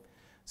trivial.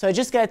 So I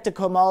just get the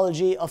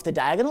cohomology of the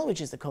diagonal,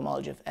 which is the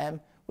cohomology of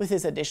M, with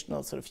this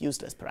additional sort of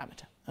useless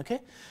parameter.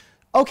 Okay?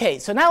 Okay,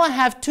 so now I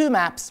have two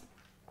maps.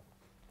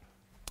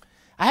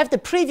 I have the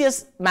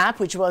previous map,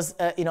 which was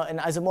an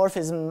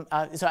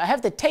isomorphism. So I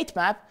have the Tate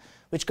map,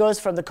 which goes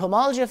from the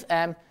cohomology of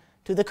M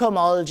to the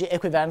cohomology,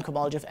 equivalent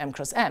cohomology of M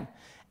cross M.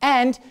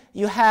 And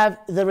you have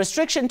the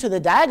restriction to the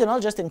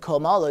diagonal, just in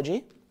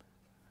cohomology,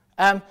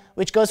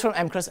 which goes from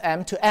M cross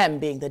M to M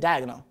being the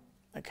diagonal.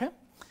 Okay?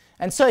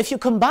 And so if you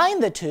combine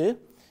the two,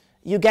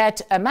 you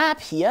get a map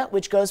here,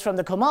 which goes from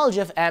the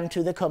cohomology of M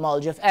to the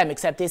cohomology of M,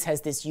 except this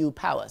has this U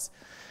powers.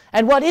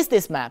 And what is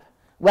this map?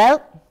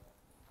 Well,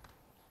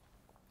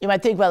 you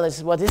might think, well,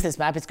 what is this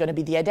map? It's going to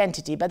be the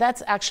identity, but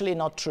that's actually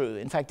not true.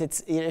 In fact,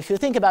 if you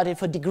think about it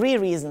for degree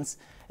reasons,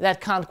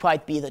 that can't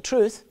quite be the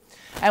truth.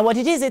 And what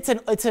it is, it's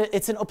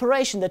an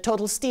operation, the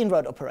total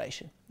Steenrod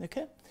operation.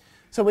 Okay?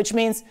 So which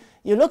means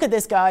you look at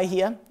this guy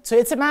here. So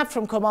it's a map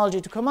from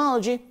cohomology to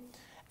cohomology,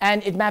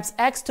 and it maps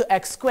x to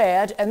x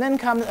squared, and then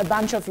come a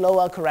bunch of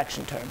lower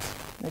correction terms.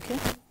 Okay?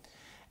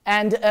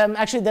 And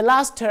actually, the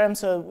last term,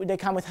 so they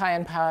come with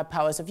high-end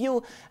powers of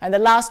u, and the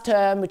last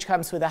term, which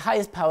comes with the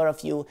highest power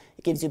of u,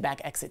 it gives you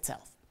back x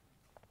itself.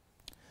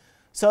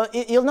 So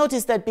you'll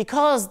notice that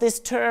because this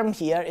term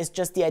here is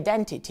just the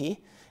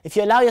identity, if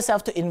you allow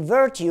yourself to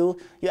invert u,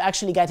 you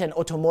actually get an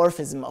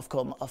automorphism of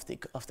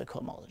the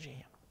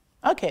cohomology.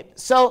 Okay,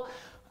 so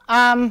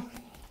the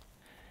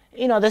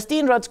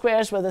Steenrod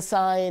squares were the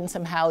sign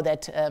somehow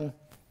that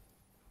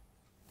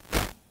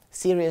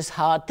serious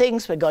hard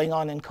things were going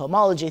on in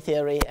cohomology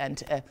theory,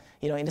 and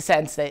in a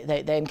sense they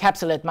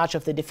encapsulate much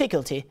of the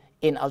difficulty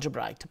in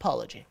algebraic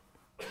topology.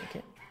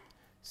 Okay.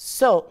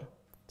 So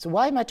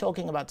why am I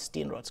talking about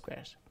Steenrod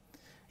squares?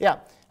 Yeah,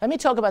 let me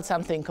talk about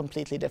something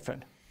completely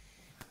different.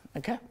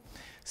 Okay,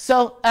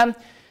 so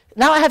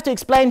now I have to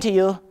explain to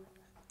you.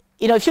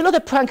 If you look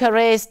at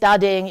Poincaré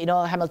studying,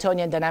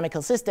 Hamiltonian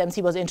dynamical systems,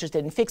 he was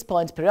interested in fixed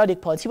points,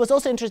 periodic points. He was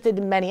also interested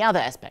in many other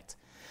aspects,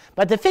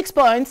 but the fixed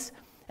points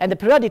and the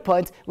periodic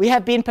points, we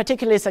have been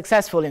particularly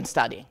successful in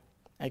studying.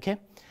 Okay?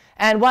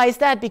 And why is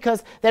that?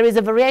 Because there is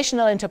a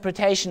variational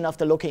interpretation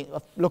of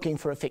looking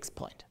for a fixed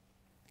point.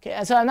 Okay?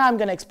 And so now I'm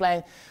going to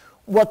explain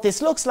what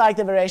this looks like,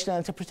 the variational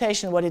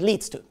interpretation, what it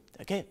leads to.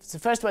 Okay? So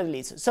first what it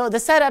leads to. So the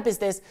setup is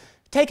this.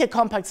 Take a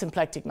compact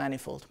symplectic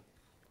manifold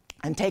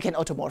and take an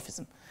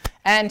automorphism.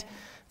 And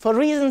for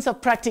reasons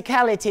of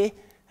practicality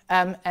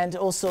and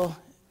also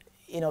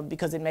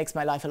because it makes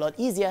my life a lot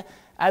easier,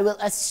 I will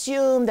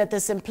assume that the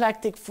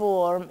symplectic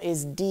form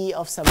is D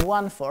of some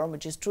one form,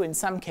 which is true in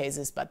some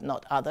cases but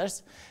not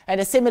others, and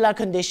a similar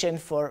condition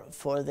for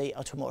the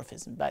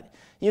automorphism. But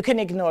you can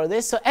ignore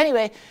this. So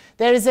anyway,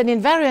 there is an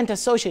invariant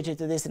associated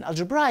to this, an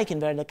algebraic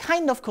invariant, a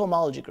kind of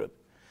cohomology group.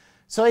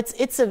 So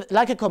it's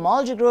like a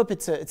cohomology group.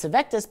 It's a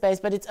vector space,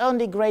 but it's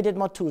only graded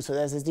mod 2. So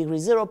there's this degree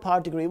 0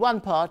 part, degree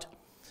 1 part.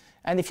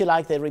 And if you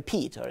like, they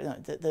repeat, or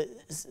the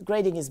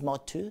grading is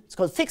mod 2. It's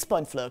called fixed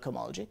point Floer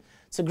cohomology.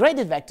 It's a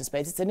graded vector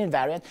space. It's an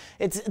invariant.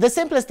 It's the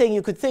simplest thing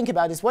you could think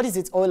about is what is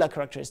its Euler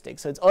characteristic.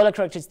 So its Euler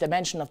characteristic is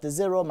dimension of the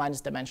 0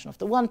 minus dimension of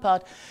the 1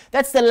 part.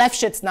 That's the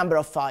Lefschetz number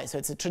of phi. So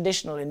it's a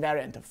traditional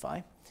invariant of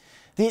phi.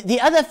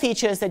 The other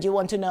features that you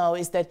want to know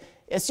is that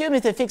assuming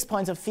the fixed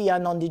points of phi are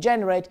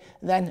non-degenerate,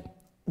 then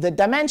the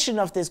dimension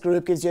of this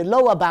group gives you a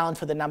lower bound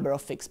for the number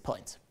of fixed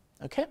points.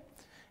 Okay?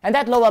 And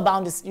that lower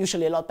bound is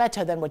usually a lot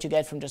better than what you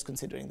get from just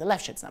considering the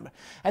Lefschetz number.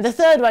 And the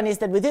third one is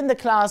that within the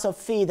class of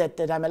phi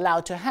that I'm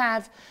allowed to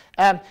have,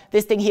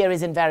 this thing here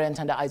is invariant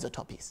under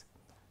isotopies.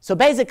 So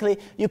basically,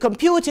 you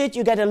compute it,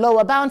 you get a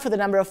lower bound for the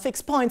number of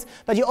fixed points,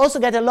 but you also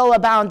get a lower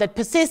bound that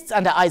persists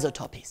under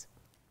isotopies.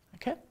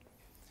 Okay?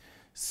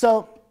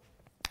 So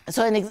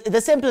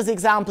the simplest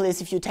example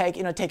is if you take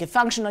a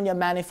function on your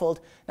manifold.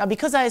 Now,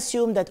 because I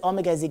assume that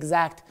omega is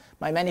exact,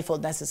 my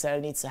manifold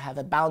necessarily needs to have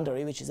a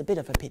boundary, which is a bit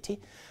of a pity.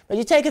 But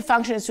you take a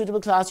function in suitable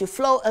class, you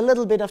flow a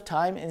little bit of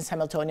time in its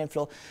Hamiltonian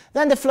flow,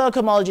 then the Floer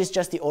cohomology is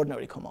just the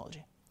ordinary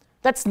cohomology.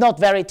 That's not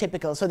very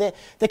typical. So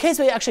the case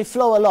where you actually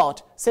flow a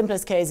lot,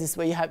 simplest case is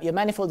where you have your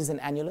manifold is an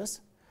annulus,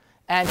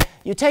 and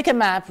you take a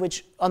map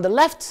which on the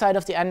left side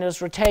of the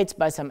annulus rotates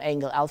by some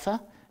angle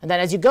alpha. And then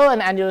as you go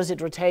in annulus,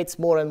 it rotates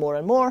more and more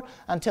and more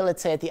until,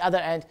 let's say, at the other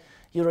end,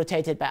 you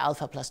rotate it by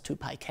alpha plus 2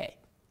 pi k.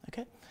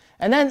 Okay?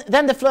 And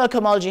then the Floer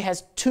cohomology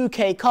has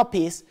 2k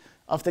copies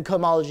of the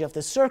cohomology of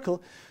the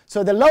circle.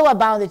 So the lower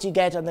bound that you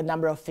get on the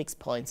number of fixed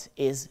points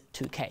is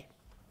 2k.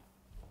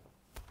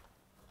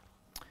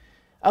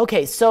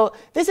 Okay, so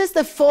this is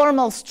the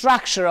formal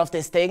structure of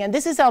this thing. And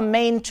this is our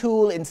main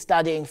tool in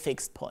studying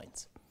fixed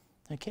points.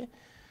 Okay?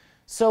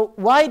 So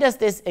why does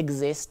this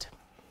exist?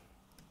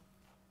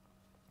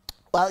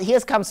 Well, here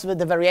comes with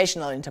the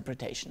variational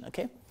interpretation,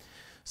 okay?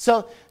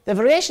 So the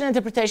variational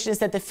interpretation is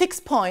that the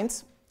fixed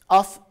points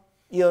of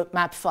your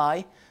map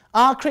phi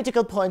are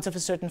critical points of a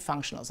certain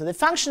functional. So the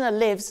functional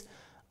lives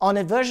on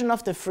a version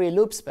of the free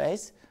loop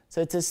space.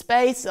 So it's a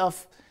space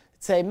of,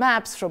 say,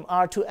 maps from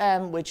R to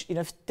M, which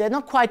they're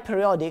not quite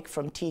periodic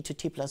from T to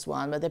T plus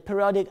 1, but they're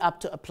periodic up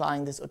to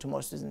applying this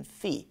automorphism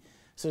phi.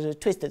 sort of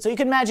twisted. So you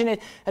can imagine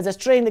it as a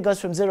string that goes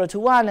from 0 to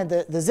 1, and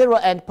the 0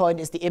 endpoint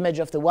is the image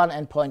of the 1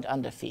 endpoint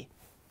under phi.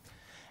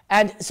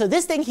 And so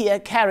this thing here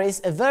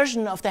carries a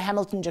version of the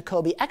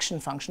Hamilton-Jacobi action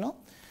functional.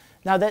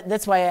 Now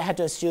that's why I had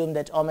to assume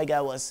that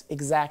omega was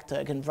exact, so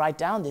I can write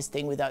down this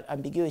thing without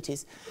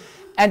ambiguities.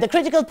 And the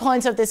critical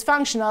points of this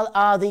functional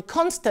are the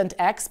constant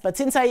x, but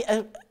since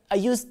I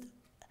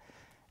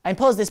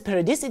impose this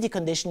periodicity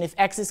condition, if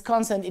x is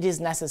constant, it is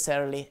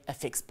necessarily a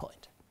fixed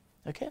point.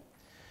 Okay?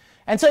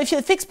 And so if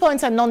your fixed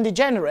points are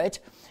non-degenerate,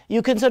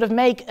 you can sort of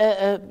make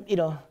a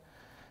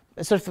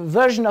sort of a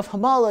version of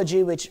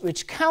homology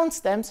which counts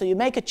them. So you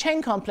make a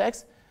chain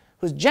complex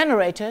whose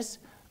generators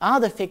are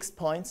the fixed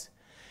points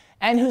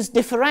and whose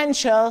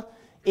differential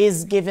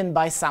is given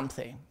by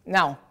something.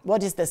 Now,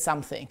 what is the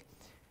something?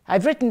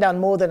 I've written down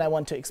more than I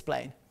want to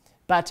explain,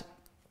 but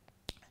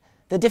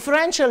the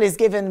differential is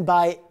given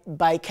by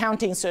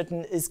counting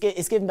certain, is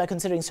given by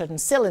considering certain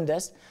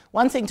cylinders.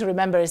 One thing to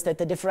remember is that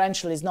the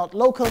differential is not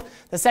local.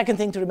 The second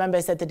thing to remember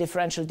is that the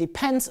differential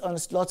depends on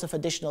lots of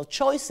additional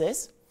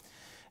choices,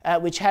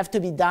 which have to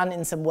be done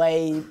in some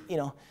way,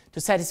 to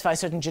satisfy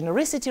certain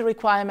genericity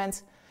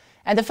requirements.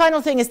 And the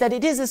final thing is that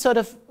it is a sort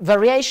of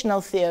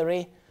variational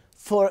theory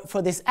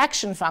for this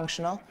action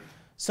functional.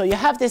 So you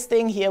have this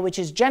thing here which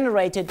is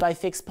generated by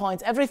fixed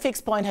points. Every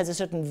fixed point has a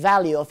certain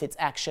value of its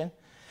action.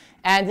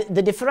 And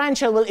the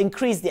differential will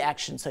increase the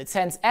action. So it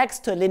sends x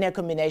to a linear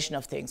combination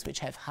of things which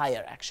have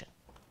higher action.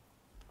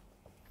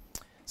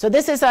 So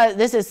this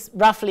is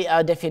roughly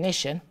our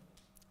definition.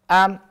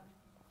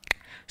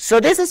 So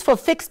this is for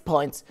fixed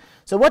points.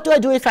 So what do I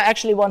do if I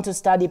actually want to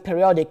study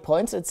periodic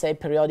points? Let's say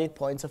periodic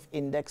points of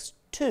index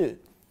 2.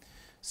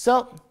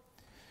 So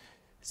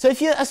if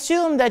you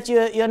assume that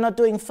you're not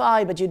doing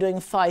phi, but you're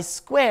doing phi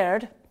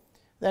squared,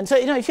 then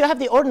if you have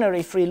the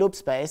ordinary free loop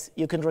space,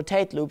 you can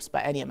rotate loops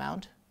by any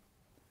amount.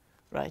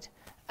 Right.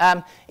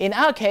 In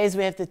our case,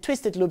 we have the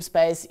twisted loop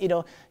space.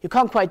 You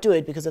can't quite do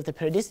it because of the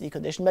periodicity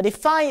condition. But if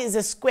phi is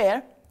a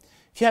square,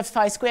 if you have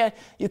phi squared,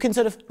 you can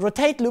sort of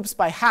rotate loops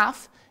by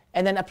half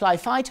and then apply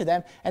phi to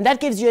them. And that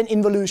gives you an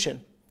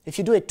involution. If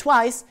you do it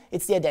twice,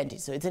 it's the identity.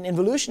 So it's an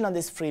involution on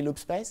this free loop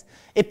space.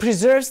 It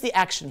preserves the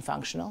action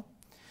functional.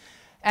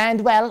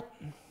 And well,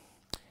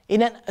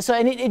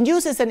 and it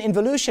induces an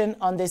involution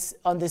on this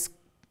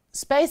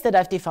space that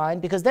I've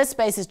defined, because this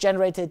space is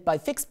generated by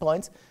fixed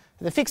points.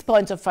 The fixed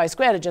points of phi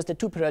squared are just the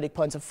two periodic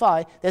points of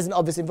phi. There's an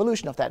obvious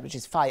involution of that, which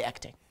is phi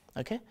acting.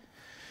 Okay?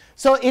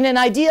 So in an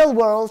ideal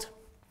world,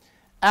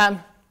 I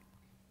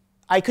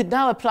could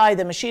now apply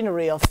the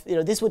machinery of,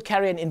 this would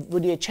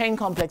would be a chain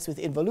complex with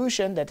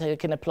involution that I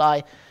can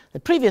apply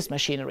the previous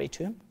machinery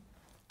to.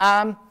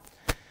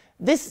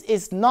 This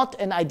is not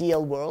an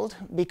ideal world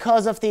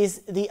because of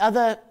the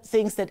other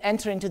things that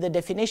enter into the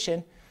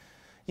definition.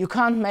 You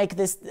can't make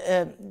this,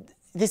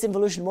 this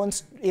involution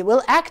it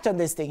will act on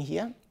this thing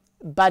here,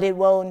 but it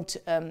won't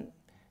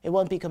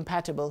be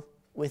compatible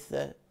with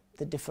the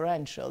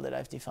differential that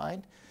I've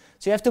defined.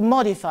 So you have to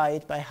modify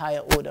it by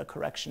higher order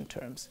correction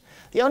terms.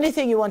 The only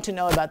thing you want to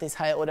know about these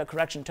higher order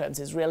correction terms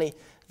is really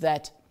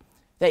that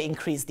they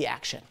increase the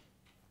action.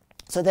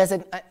 So there's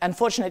an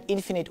unfortunate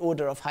infinite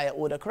order of higher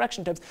order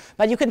correction terms,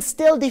 but you can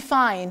still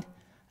define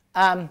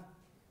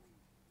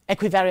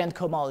equivariant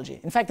cohomology.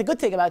 In fact, the good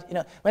thing about,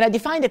 when I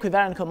defined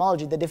equivariant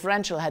cohomology, the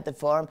differential had the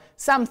form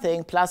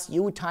something plus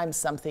u times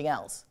something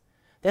else.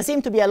 There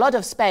seemed to be a lot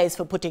of space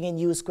for putting in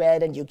u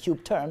squared and u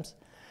cubed terms.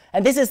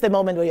 And this is the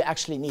moment where you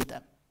actually need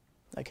them.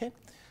 Okay?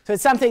 So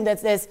it's something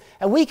that there's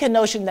a weaker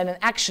notion than an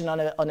action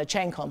on a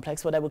chain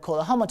complex, what I would call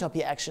a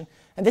homotopy action.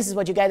 And this is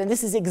what you get. And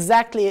this is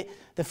exactly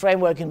the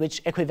framework in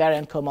which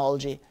equivariant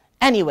cohomology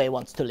anyway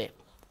wants to live.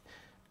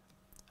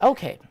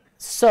 Okay,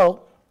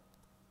 so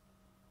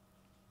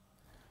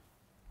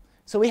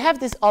we have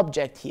this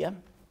object here.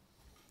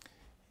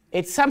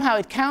 Somehow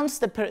it counts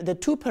the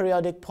two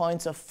periodic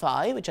points of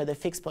phi, which are the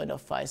fixed point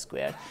of phi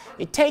squared.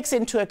 It takes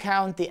into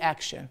account the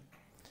action.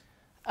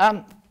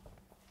 Let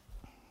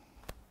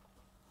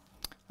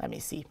me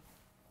see.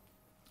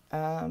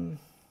 I'm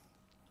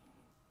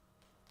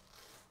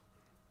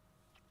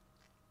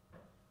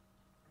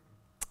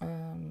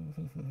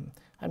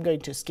going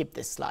to skip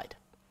this slide.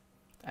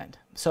 And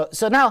so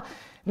now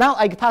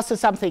I pass to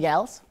something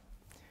else,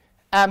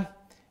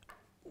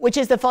 which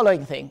is the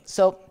following thing.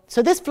 So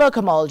this flow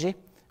cohomology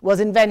was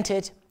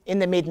invented in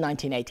the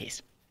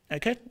mid-1980s.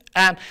 Okay?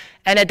 And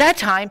at that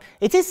time,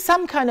 it is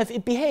some kind of,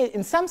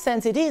 in some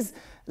sense, it is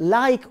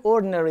like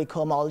ordinary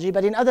cohomology,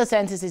 but in other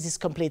senses, it is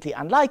completely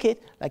unlike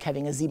it, like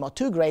having a Z-mod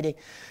 2 grading.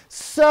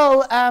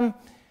 So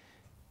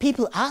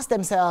people ask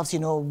themselves,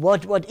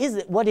 what is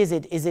it? What is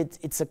it?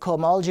 It's a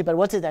cohomology, but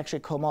what's it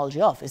actually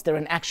cohomology of? Is there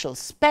an actual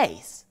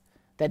space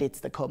that it's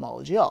the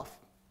cohomology of?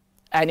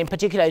 And in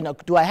particular,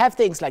 do I have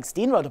things like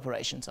Steenrod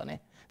operations on it?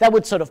 That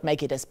would sort of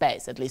make it a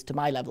space, at least to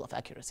my level of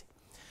accuracy.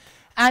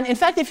 And in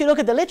fact, if you look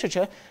at the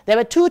literature, there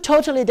were two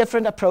totally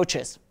different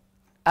approaches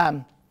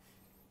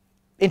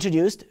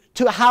introduced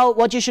to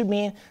what you should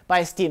mean by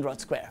a Steenrod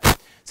square.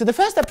 So the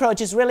first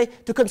approach is really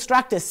to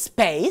construct a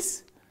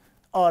space,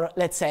 or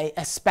let's say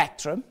a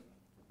spectrum,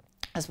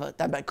 as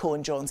done by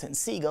Cohen, Jones, and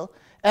Seidel,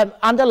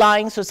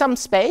 underlying, so some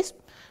space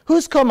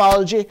whose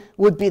cohomology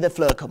would be the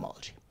Floer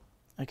cohomology.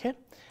 Okay?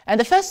 And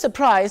the first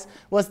surprise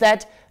was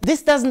that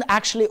this doesn't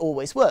actually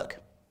always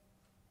work.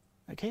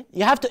 Okay?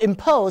 You have to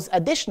impose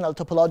additional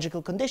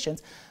topological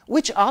conditions,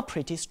 which are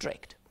pretty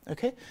strict.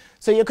 Okay?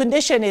 So your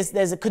condition is,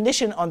 there's a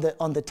condition on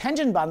the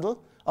tangent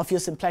bundle of your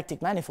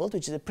symplectic manifold,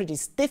 which is a pretty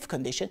stiff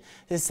condition.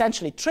 It's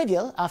essentially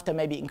trivial after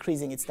maybe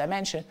increasing its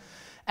dimension.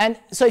 And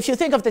so if you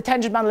think of the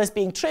tangent bundle as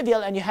being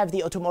trivial and you have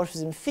the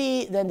automorphism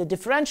phi, then the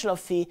differential of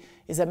phi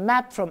is a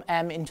map from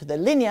M into the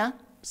linear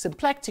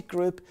symplectic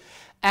group.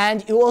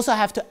 And you also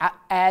have to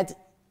add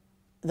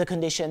the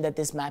condition that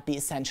this map be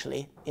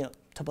essentially,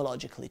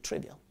 topologically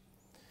trivial.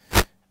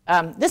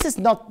 This is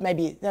not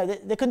maybe, no,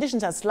 the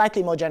conditions are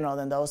slightly more general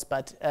than those,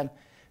 but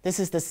this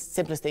is the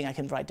simplest thing I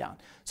can write down.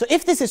 So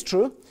if this is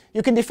true,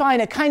 you can define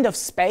a kind of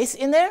space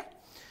in there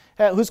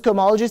whose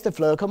cohomology is the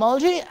Floer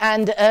cohomology,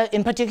 and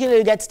in particular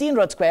you get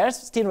Steenrod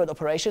squares, Steenrod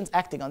operations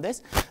acting on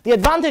this. The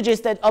advantage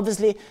is that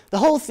obviously the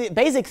whole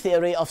basic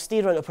theory of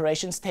Steenrod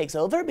operations takes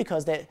over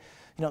because they,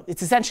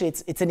 it's essentially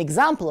it's an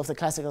example of the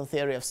classical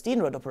theory of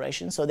Steenrod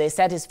operations, so they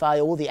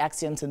satisfy all the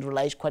axioms and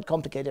quite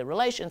complicated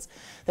relations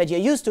that you're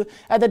used to.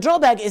 The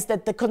drawback is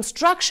that the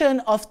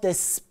construction of the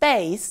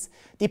space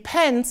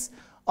depends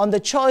on the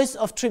choice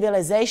of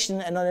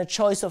trivialization and on a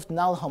choice of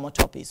null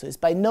homotopy, so it's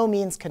by no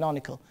means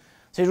canonical.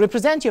 So you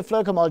represent your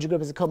Floer cohomology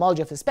group as a cohomology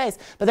of the space,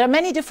 but there are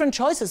many different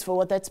choices for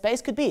what that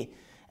space could be,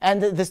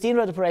 and the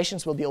Steenrod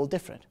operations will be all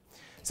different.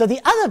 So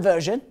the other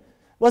version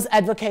was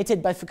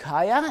advocated by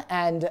Fukaya,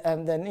 and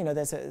then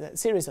there's a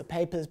series of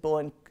papers,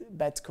 Bowen,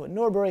 Betts, Cohen,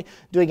 Norbury,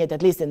 doing it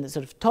at least in the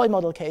sort of toy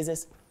model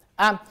cases,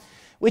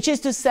 which is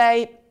to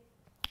say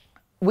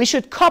we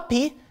should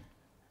copy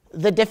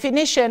the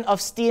definition of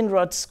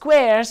Steenrod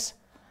squares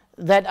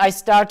that I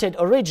started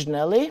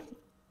originally,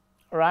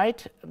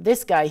 right?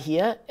 This guy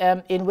here,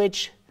 in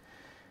which,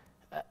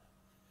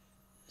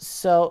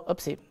 so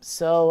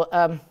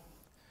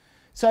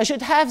I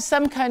should have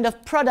some kind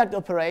of product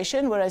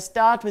operation where I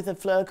start with the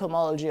Floer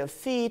cohomology of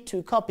phi,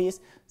 2 copies,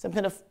 some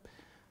kind of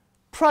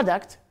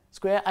product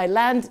square. I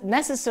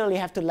necessarily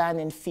have to land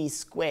in phi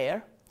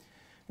square.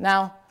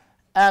 Now,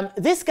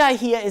 this guy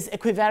here is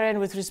equivariant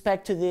with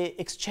respect to the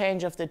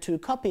exchange of the 2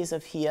 copies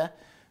of here.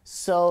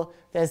 So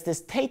there's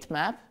this Tate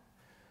map.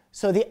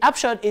 So the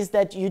upshot is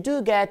that you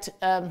do get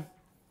a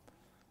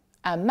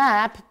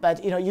map,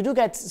 but you do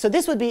get, so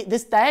this would be,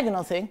 this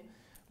diagonal thing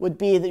would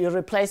be your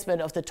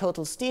replacement of the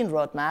total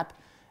Steenrod map,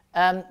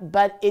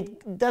 but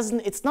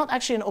it's not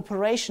actually an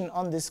operation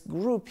on this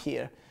group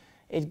here.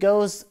 It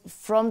goes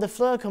from the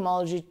Floer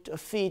cohomology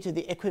of phi to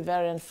the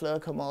equivariant Floer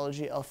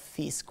cohomology of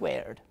phi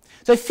squared.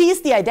 So if phi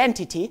is the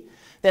identity,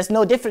 there's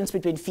no difference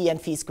between phi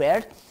and phi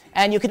squared,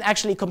 and you can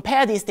actually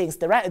compare these things,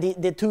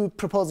 the 2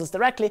 proposals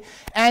directly,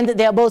 and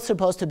they are both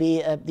supposed to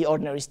be the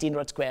ordinary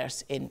Steenrod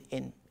squares in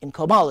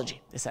cohomology,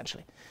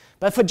 essentially.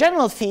 But for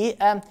general phi,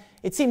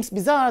 it seems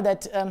bizarre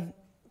that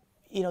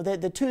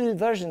the 2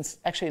 versions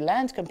actually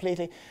land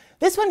completely.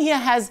 This one here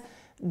has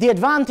the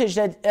advantage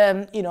that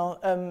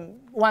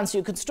once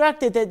you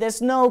construct it,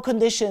 there's no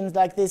conditions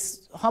like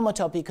this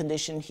homotopy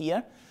condition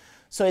here.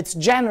 So it's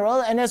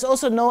general, and there's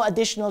also no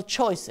additional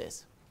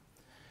choices.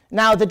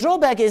 Now, the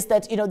drawback is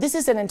that this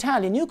is an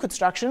entirely new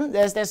construction.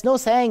 There's no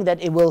saying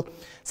that it will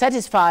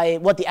satisfy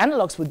what the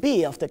analogs would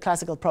be of the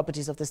classical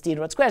properties of the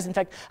Steenrod squares. In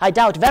fact, I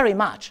doubt very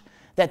much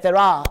that there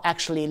are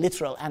actually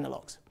literal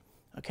analogs.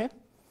 Okay?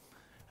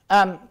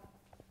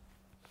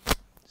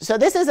 So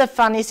this is a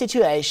funny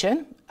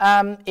situation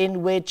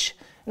in which,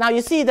 now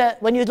you see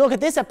that when you look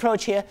at this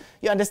approach here,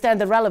 you understand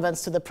the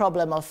relevance to the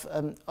problem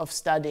of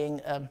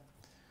studying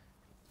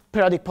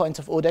periodic points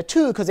of order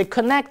 2, because it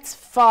connects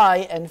phi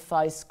and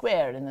phi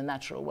squared in a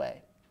natural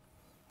way.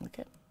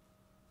 Okay.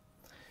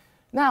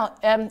 Now,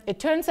 it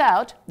turns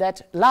out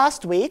that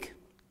last week,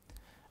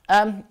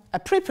 a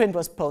preprint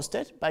was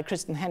posted by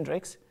Kristen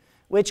Hendricks,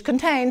 which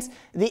contains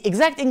the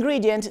exact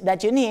ingredient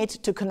that you need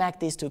to connect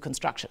these 2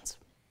 constructions.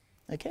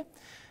 Okay?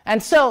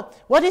 And so,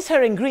 what is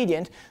her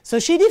ingredient? So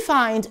she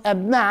defined a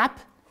map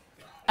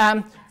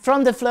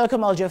from the Floer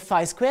cohomology of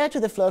phi squared to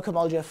the Floer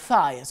cohomology of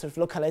phi, a sort of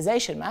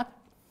localization map.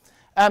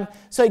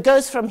 So it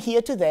goes from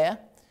here to there.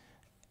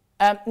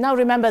 Now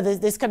remember,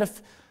 this kind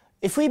of,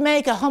 if we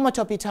make a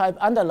homotopy type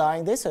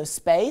underlying this, or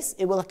space,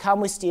 it will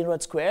come with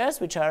Steenrod squares,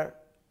 which are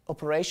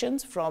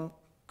operations from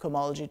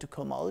cohomology to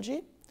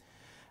cohomology.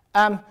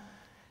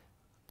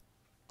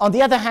 On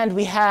the other hand,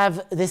 we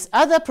have this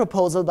other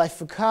proposal by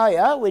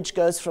Fukaya, which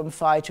goes from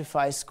phi to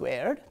phi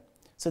squared.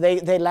 So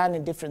they land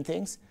in different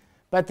things.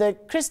 But the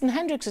Kristen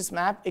Hendricks'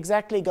 map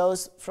exactly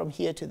goes from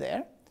here to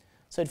there.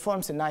 So it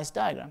forms a nice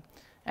diagram.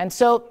 And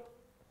so,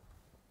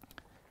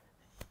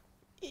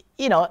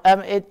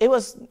 it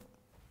was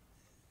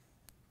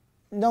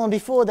known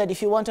before that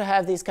if you want to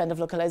have these kind of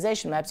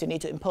localization maps, you need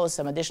to impose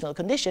some additional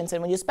conditions.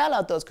 And when you spell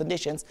out those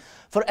conditions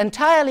for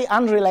entirely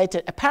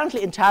unrelated,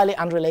 apparently entirely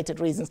unrelated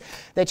reasons,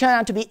 they turn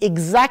out to be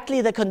exactly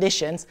the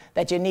conditions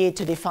that you need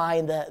to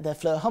define the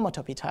Floer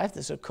homotopy type,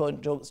 the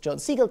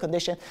Jones-Seidel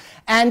condition.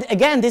 And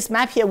again, this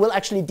map here will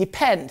actually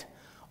depend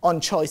on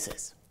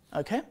choices.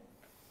 Okay?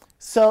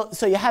 So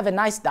you have a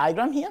nice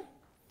diagram here.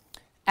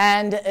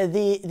 And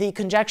the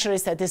conjecture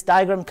is that this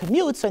diagram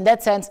commutes. So in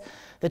that sense,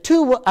 the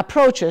two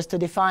approaches to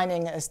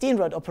defining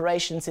Steenrod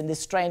operations in this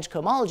strange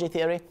cohomology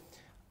theory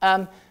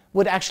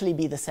would actually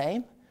be the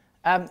same.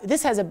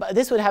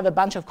 This would have a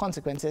bunch of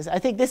consequences. I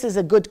think this is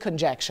a good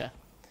conjecture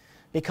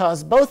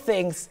because both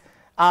things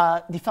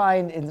are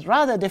defined in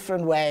rather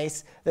different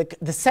ways.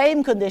 The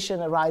same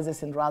condition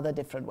arises in rather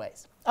different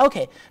ways.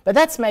 Okay, but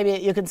that's maybe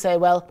you can say,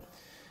 well,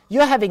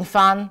 you're having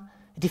fun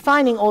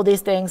defining all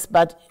these things,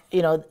 but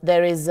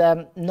there is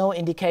no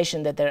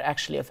indication that they're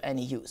actually of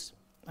any use.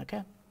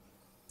 Okay?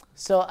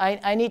 So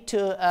I need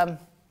to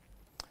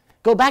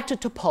go back to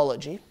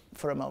topology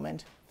for a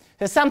moment.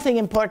 There's something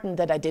important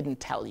that I didn't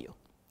tell you,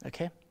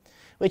 okay?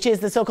 Which is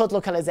the so-called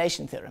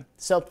localization theorem.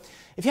 So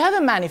if you have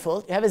a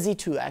manifold, you have a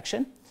Z2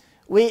 action,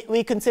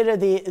 we consider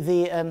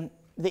the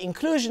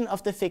inclusion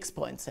of the fixed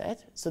point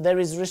set. So there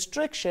is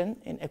restriction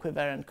in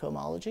equivariant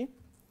cohomology,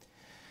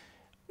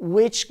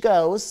 which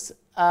goes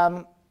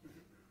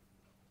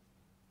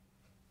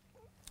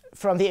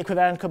from the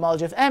equivariant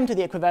cohomology of M to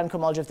the equivariant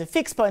cohomology of the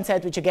fixed point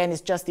set, which again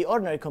is just the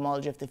ordinary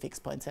cohomology of the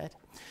fixed point set.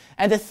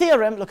 And the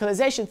theorem,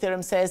 localization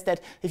theorem, says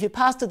that if you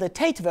pass to the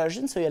Tate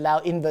version, so you allow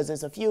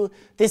inverses of U,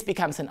 this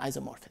becomes an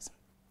isomorphism.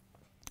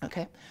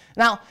 Okay?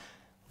 Now,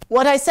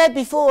 what I said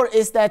before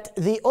is that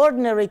the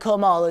ordinary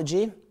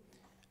cohomology,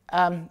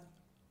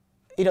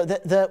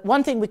 the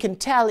one thing we can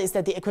tell is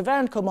that the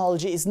equivariant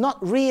cohomology is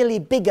not really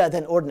bigger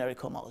than ordinary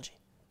cohomology.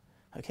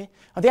 Okay?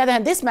 On the other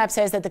hand, this map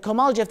says that the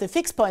cohomology of the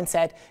fixed point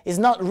set is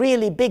not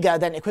really bigger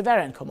than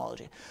equivariant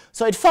cohomology.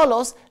 So it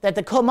follows that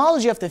the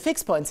cohomology of the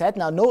fixed point set,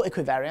 now no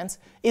equivariance,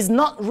 is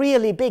not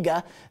really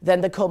bigger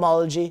than the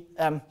cohomology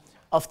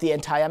of the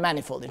entire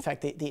manifold. In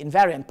fact, the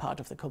invariant part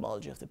of the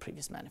cohomology of the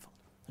previous manifold.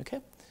 Okay?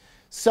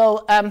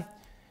 So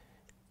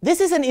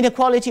this is an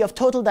inequality of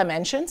total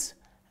dimensions.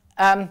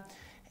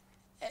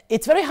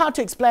 It's very hard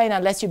to explain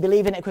unless you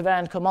believe in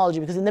equivariant cohomology,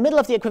 because in the middle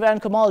of the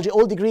equivariant cohomology,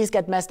 all degrees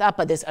get messed up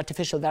by this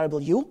artificial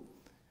variable u.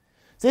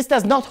 This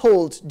does not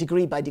hold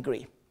degree by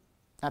degree.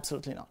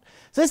 Absolutely not.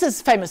 So this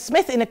is famous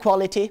Smith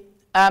inequality.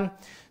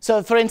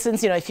 So for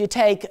instance, if you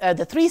take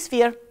the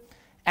 3-sphere,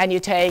 and you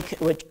take,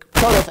 which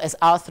thought of as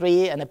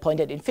R3 and a point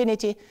at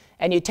infinity,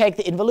 and you take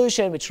the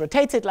involution, which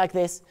rotates it like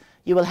this,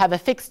 you will have a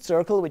fixed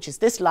circle, which is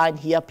this line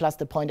here plus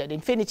the point at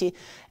infinity.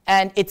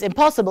 And it's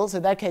impossible, so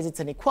in that case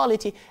it's an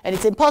equality, and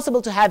it's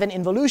impossible to have an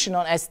involution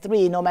on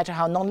S3, no matter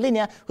how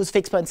nonlinear, whose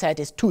fixed point set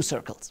is 2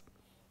 circles.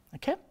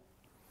 Okay?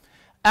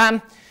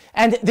 And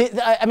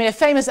a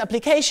famous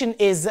application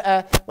is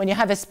when you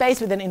have a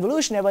space with an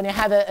involution, or when you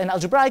have an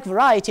algebraic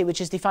variety,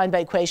 which is defined by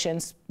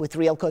equations with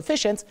real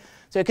coefficients.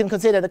 So you can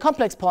consider the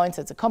complex points,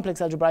 it's a complex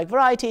algebraic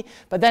variety,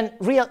 but then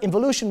real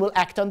involution will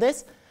act on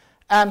this.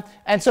 And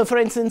so, for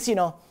instance,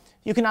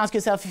 you can ask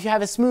yourself, if you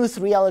have a smooth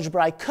real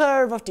algebraic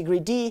curve of degree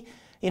d,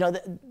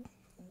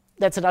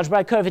 that's an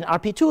algebraic curve in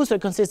RP2, so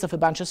it consists of a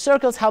bunch of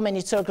circles. How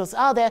many circles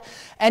are there?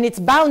 And it's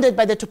bounded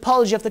by the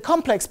topology of the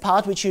complex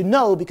part, which you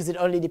know because it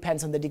only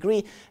depends on the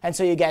degree. And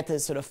so you get a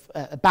sort of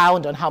a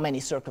bound on how many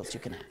circles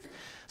you can have.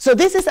 So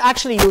this is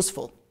actually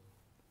useful.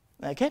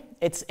 Okay?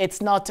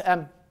 It's not.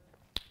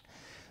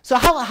 So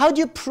how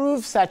do you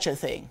prove such a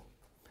thing?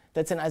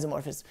 That's an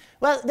isomorphism.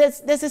 Well,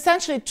 there's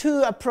essentially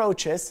two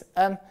approaches.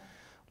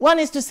 One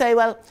is to say,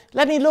 well,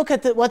 let me look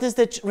at what is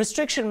the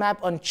restriction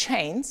map on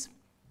chains.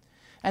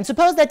 And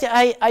suppose that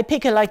I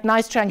pick a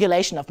nice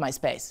triangulation of my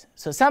space.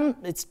 So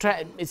it's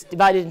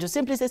divided into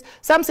simplices.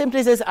 Some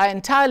simplices are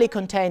entirely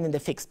contained in the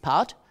fixed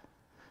part.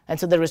 And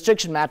so the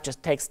restriction map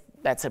just takes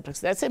that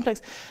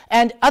simplex.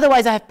 And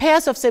otherwise, I have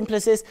pairs of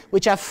simplices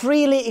which are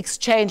freely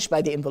exchanged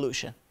by the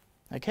involution.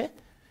 Okay?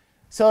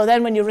 So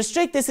then when you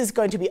restrict, this is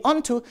going to be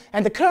onto.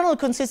 And the kernel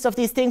consists of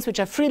these things which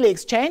are freely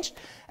exchanged.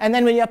 And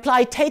then when you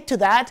apply Tate to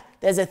that,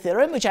 there's a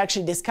theorem, which I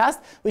actually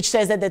discussed, which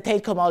says that the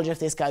Tate cohomology of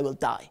this guy will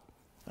die.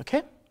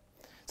 Okay?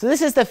 So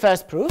this is the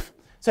first proof.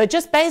 So it's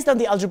just based on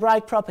the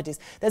algebraic properties.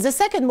 There's a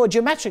second, more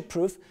geometric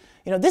proof.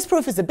 This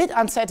proof is a bit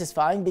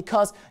unsatisfying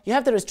because you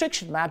have the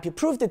restriction map. You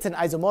proved it's an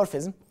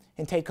isomorphism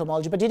in Tate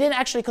cohomology, but you didn't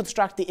actually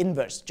construct the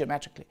inverse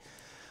geometrically.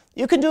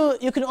 You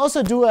can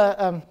also do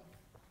a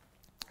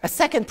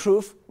second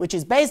proof, which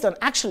is based on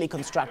actually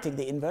constructing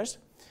the inverse,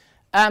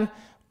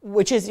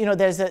 which is,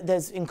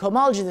 there's in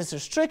cohomology there's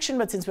restriction,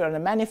 but since we're on a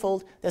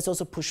manifold, there's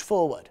also push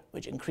forward,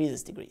 which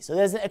increases degree. So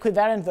there's an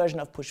equivariant version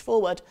of push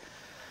forward.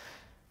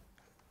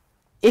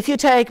 If you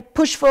take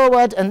push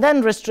forward and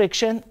then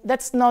restriction,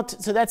 that's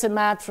a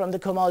map from the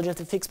cohomology of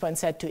the fixed point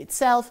set to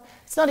itself.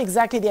 It's not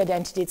exactly the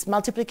identity. It's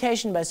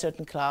multiplication by a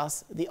certain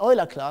class, the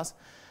Euler class.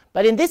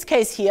 But in this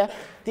case here,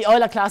 the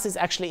Euler class is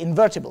actually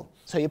invertible.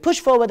 So you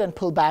push forward and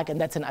pull back, and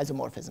that's an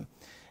isomorphism.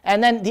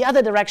 And then the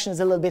other direction is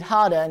a little bit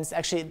harder, and it's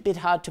actually a bit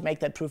hard to make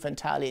that proof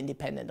entirely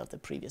independent of the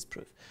previous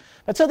proof.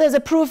 But so there's a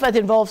proof that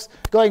involves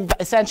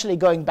essentially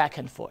going back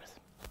and forth.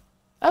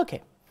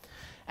 Okay.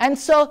 And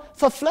so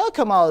for flow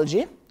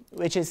cohomology,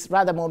 which is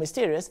rather more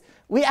mysterious,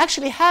 we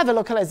actually have a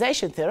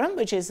localization theorem,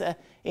 which is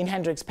in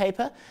Hendrik's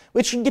paper,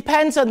 which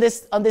depends on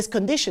these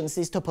conditions,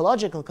 these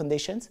topological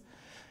conditions,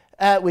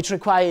 which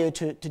require you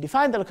to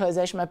define the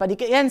localization map. But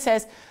it again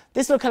says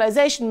this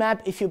localization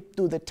map, if you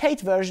do the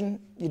Tate version,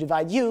 you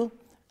divide U,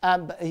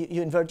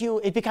 you invert U,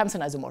 it becomes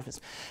an isomorphism.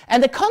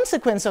 And the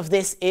consequence of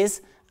this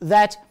is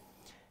that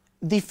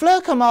the flow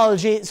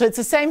cohomology, so it's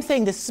the same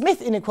thing, the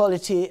Smith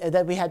inequality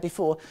that we had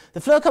before, the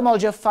flow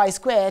cohomology of phi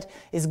squared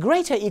is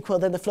greater equal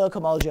than the flow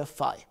cohomology of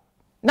phi.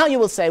 Now you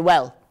will say,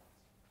 well,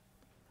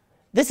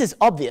 this is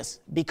obvious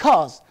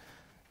because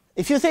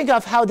if you think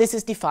of how this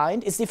is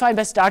defined, it's defined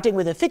by starting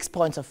with the fixed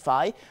points of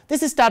phi.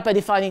 This is start by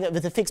defining it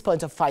with the fixed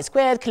points of phi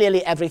squared.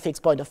 Clearly, every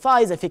fixed point of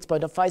phi is a fixed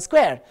point of phi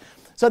squared.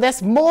 So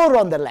there's more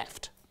on the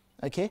left.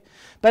 Okay?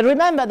 But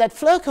remember that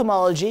flow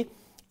cohomology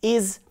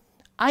is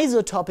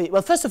isotopy.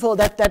 Well, first of all,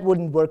 that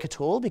wouldn't work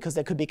at all because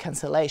there could be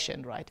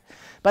cancellation, right?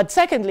 But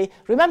secondly,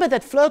 remember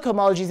that flow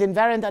cohomology is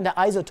invariant under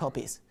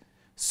isotopies.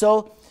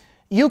 So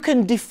you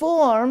can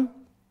deform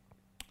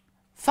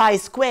phi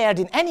squared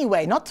in any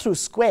way, not through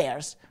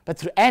squares, but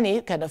through any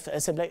kind of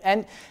symplectic,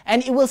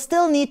 and it will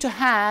still need to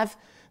have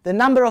the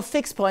number of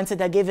fixed points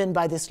that are given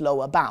by this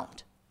lower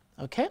bound.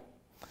 Okay?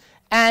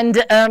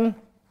 And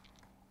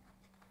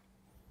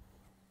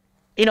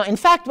you know, in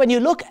fact, when you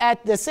look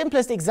at the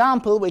simplest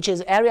example, which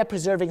is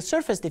area-preserving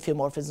surface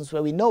diffeomorphisms,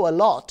 where we know a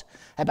lot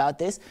about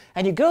this,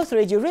 and you go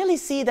through it, you really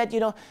see that, you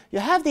know, you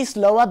have these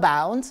lower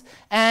bounds,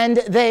 and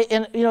they,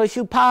 you know, if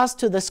you pass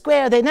to the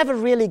square, they never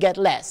really get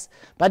less.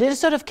 But it is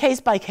sort of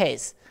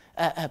case-by-case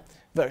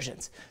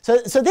versions.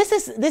 So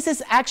this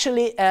is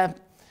actually,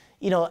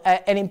 you know,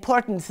 an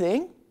important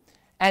thing,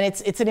 and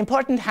it's an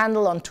important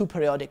handle on two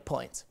periodic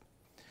points.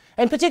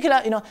 In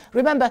particular, you know,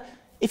 remember,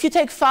 if you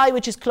take phi,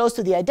 which is close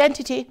to the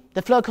identity,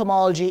 the flow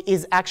cohomology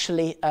is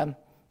actually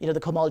you know, the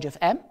cohomology of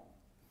M.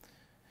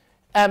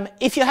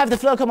 If you have the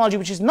flow cohomology,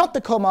 which is not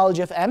the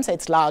cohomology of M, say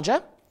it's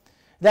larger,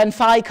 then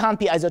phi can't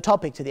be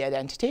isotopic to the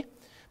identity.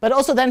 But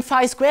also then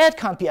phi squared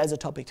can't be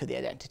isotopic to the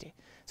identity.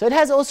 So it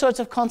has all sorts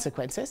of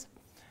consequences.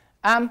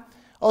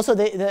 Also,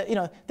 you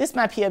know, this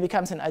map here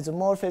becomes an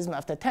isomorphism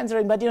after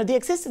tensoring. But you know, the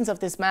existence of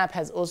this map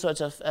has all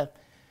sorts of,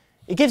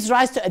 it gives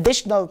rise to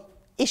additional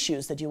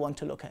issues that you want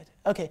to look at.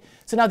 Okay,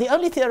 so now the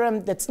only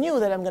theorem that's new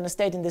that I'm going to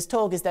state in this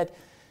talk is that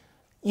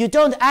you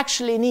don't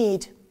actually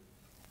need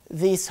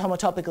this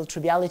homotopical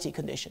triviality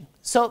condition.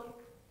 So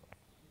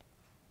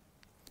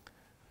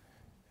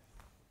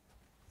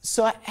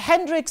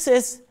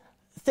Hendrix's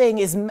thing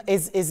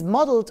is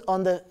modeled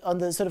on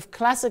the sort of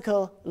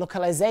classical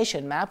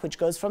localization map, which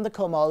goes from the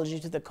cohomology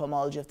to the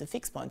cohomology of the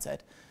fixed point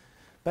set.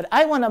 But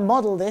I want to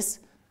model this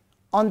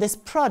on this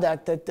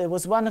product that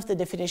was one of the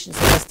definitions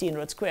of the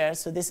Steenrod square.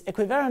 So this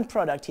equivariant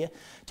product here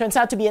turns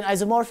out to be an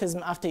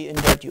isomorphism after you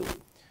invert U.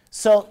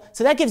 So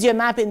that gives you a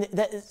map in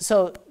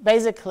so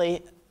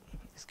basically,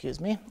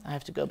 excuse me, I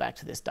have to go back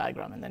to this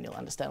diagram and then you'll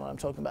understand what I'm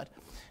talking about.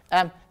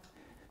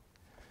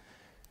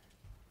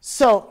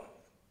 So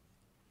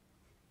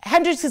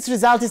Hendrix's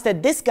result is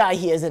that this guy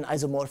here is an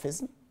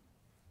isomorphism.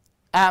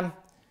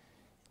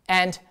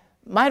 And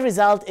my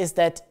result is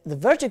that the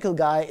vertical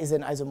guy is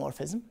an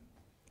isomorphism.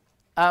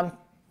 But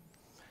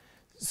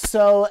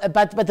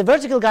the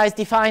vertical guy is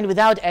defined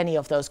without any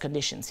of those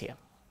conditions here.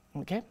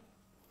 Okay?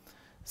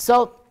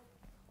 So,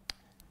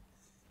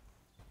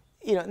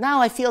 you know,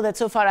 now I feel that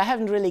so far I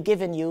haven't really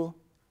given you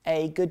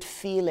a good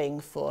feeling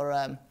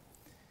for,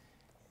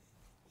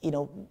 you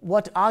know,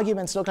 what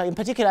arguments look like. In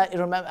particular,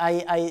 remember,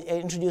 I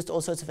introduced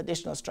all sorts of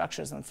additional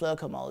structures on flow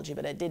cohomology,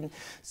 but I didn't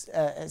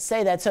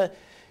say that.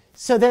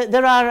 So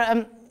there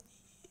are,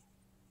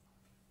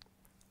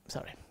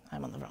 sorry,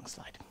 I'm on the wrong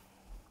slide.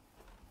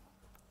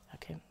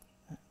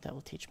 That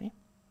will teach me.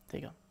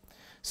 There you go.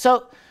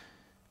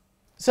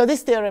 So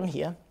this theorem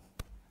here,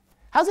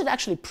 how's it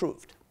actually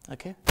proved?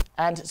 Okay,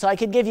 and so I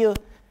can give you,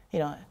 you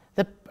know,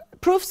 the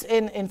proofs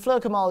in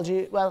flow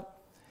cohomology. Well,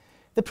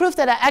 the proof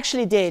that I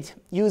actually did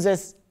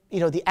uses,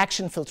 you know, the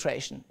action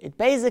filtration. It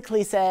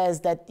basically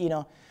says that, you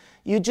know,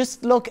 you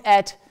just look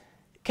at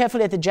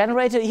carefully at the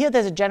generator. Here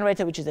there's a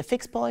generator which is a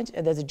fixed point,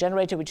 and there's a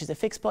generator which is a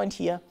fixed point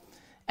here,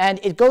 and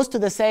it goes to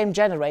the same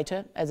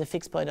generator as a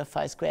fixed point of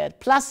phi squared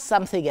plus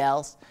something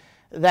else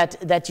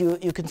that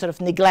you can sort of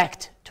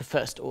neglect to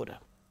first order.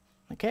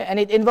 Okay? And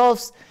it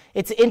involves,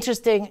 it's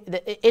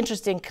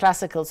interesting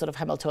classical sort of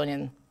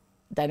Hamiltonian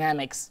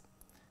dynamics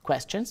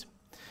questions.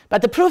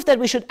 But the proof that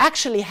we should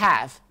actually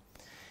have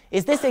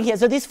is this thing here.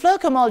 So these flow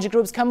cohomology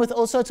groups come with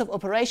all sorts of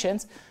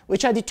operations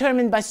which are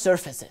determined by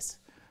surfaces.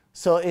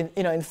 So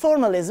in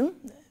formalism,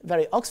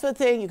 very Oxford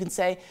thing, you can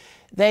say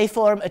they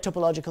form a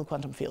topological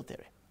quantum field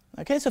theory.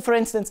 Okay? So for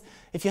instance,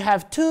 if you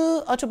have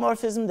two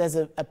automorphisms, there's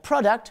a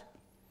product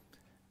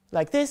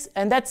like this,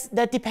 and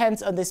that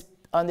depends on this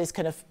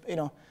kind of, you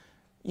know,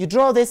 you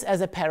draw this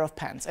as a pair of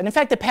pants. And in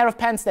fact, the pair of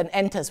pants then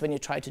enters when you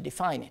try to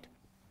define it.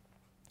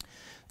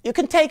 You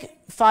can take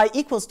phi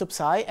equals to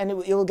psi, and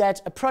you will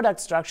get a product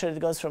structure that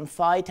goes from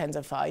phi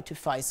tensor phi to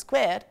phi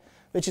squared,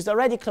 which is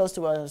already close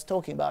to what I was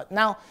talking about.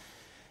 Now,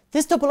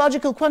 this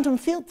topological quantum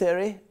field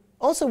theory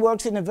also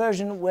works in a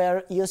version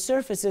where your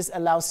surfaces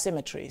allow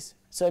symmetries.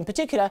 So in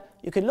particular,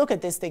 you can look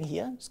at this thing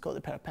here, it's called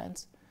a pair of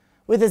pants,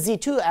 with a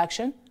Z2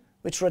 action,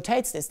 which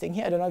rotates this thing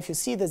here. I don't know if you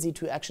see the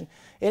Z2 action.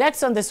 It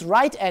acts on this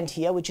right end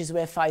here, which is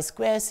where phi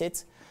square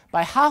sits,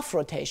 by half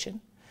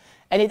rotation.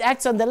 And it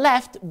acts on the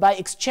left by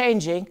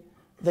exchanging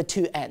the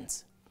two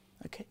ends.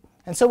 Okay?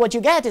 And so what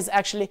you get is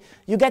actually,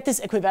 you get this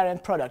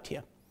equivariant product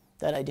here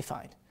that I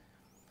defined.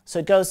 So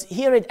it goes,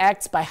 here it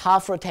acts by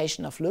half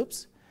rotation of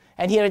loops,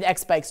 and here it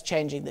acts by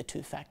exchanging the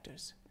two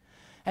factors.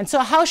 And so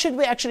how should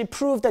we actually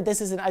prove that this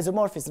is an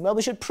isomorphism? Well,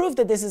 we should prove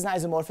that this is an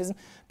isomorphism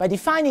by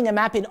defining a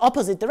map in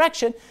opposite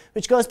direction,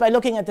 which goes by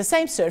looking at the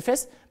same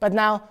surface, but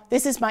now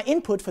this is my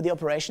input for the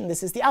operation,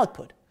 this is the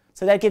output.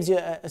 So that gives you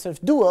a sort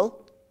of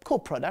dual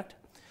coproduct.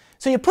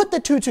 So you put the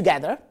two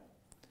together,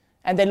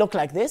 and they look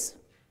like this.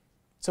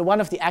 So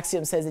one of the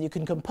axioms says that you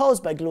can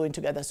compose by gluing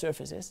together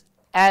surfaces.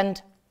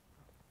 And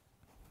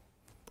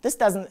this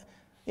doesn't,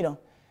 you know,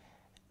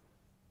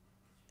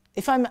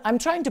 if I'm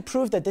trying to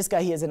prove that this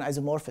guy here is an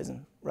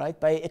isomorphism, right,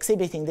 by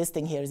exhibiting this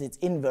thing here as its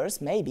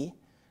inverse, maybe.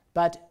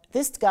 But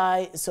this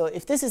guy, so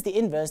if this is the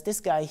inverse, this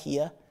guy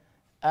here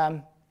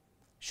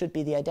should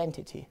be the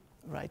identity,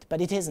 right?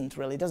 But it isn't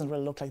really. It doesn't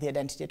really look like the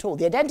identity at all.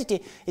 The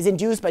identity is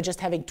induced by just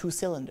having two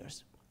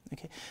cylinders.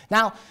 Okay.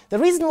 Now, the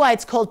reason why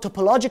it's called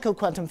topological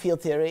quantum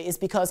field theory is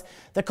because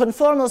the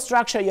conformal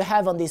structure you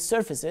have on these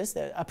surfaces,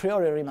 the a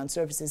priori Riemann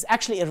surfaces, is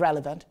actually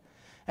irrelevant.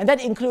 And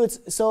that includes,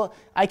 so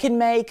I can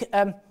make,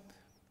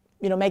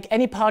 make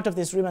any part of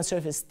this Riemann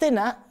surface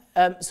thinner.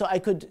 So I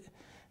could,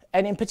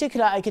 and in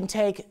particular, I can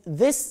take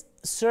this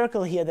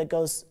circle here that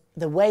goes,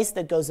 the waist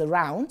that goes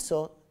around,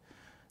 so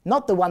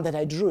not the one that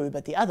I drew,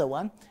 but the other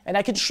one, and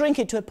I can shrink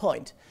it to a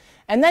point.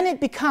 And then it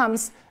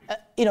becomes,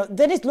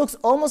 then it looks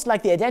almost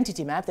like the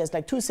identity map. There's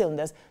like two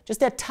cylinders, just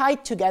they're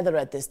tied together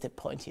at this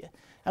point here.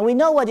 And we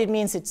know what it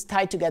means it's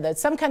tied together.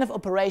 It's some kind of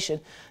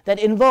operation that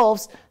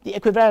involves the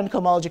equivariant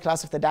cohomology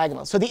class of the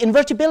diagonal. So the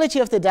invertibility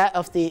of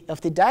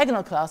the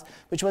diagonal class,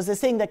 which was the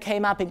thing that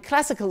came up in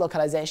classical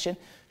localization,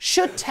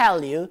 should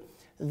tell you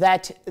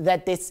that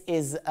this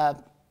is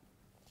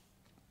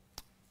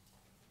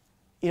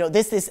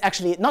this is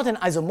actually not an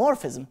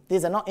isomorphism.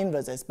 These are not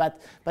inverses,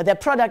 but their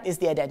product is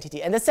the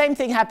identity. And the same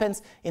thing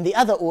happens in the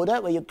other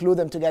order, where you glue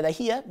them together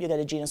here. You get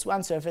a genus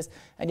 1 surface,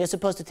 and you're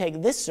supposed to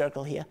take this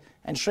circle here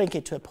and shrink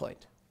it to a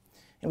point,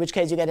 in which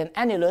case you get an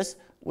annulus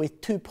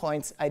with 2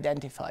 points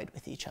identified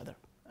with each other.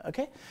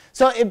 Okay?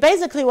 So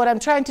basically what I'm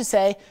trying to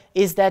say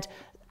is that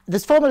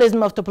this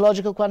formalism of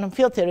topological quantum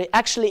field theory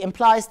actually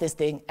implies this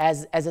thing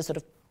as a sort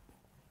of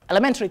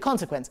elementary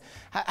consequence.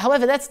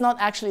 However, that's not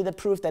actually the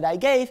proof that I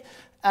gave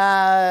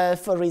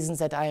for reasons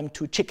that I am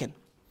too chicken.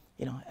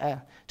 This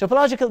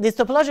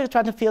topological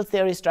quantum field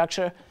theory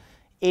structure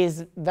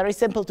is very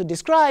simple to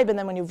describe, and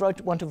then when you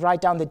want to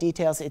write down the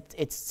details,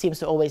 it seems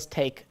to always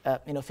take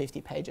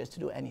 50 pages to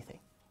do anything.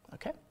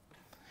 Okay?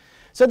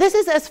 So this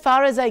is as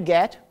far as I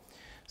get.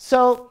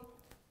 So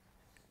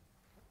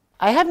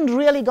I haven't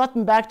really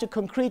gotten back to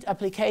concrete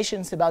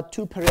applications about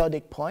two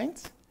periodic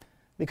points,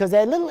 because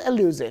they're a little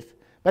elusive.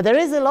 But there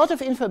is a lot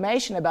of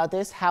information about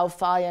this, how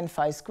phi and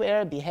phi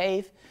squared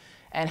behave,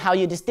 and how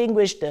you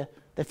distinguish the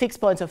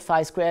fixed points of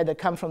phi squared that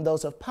come from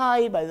those of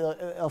pi,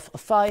 of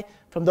phi,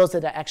 from those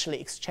that are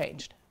actually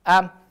exchanged.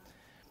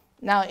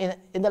 Now,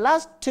 in the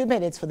last 2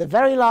 minutes, for the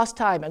very last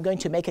time, I'm going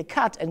to make a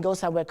cut and go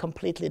somewhere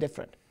completely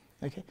different,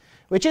 okay?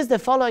 Which is the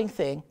following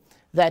thing,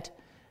 that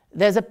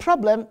there's a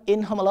problem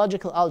in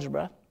homological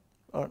algebra,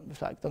 or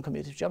like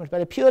non-commutative geometry, but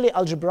a purely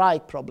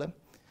algebraic problem,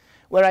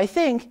 where I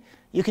think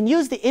you can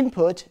use the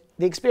input,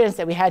 the experience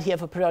that we had here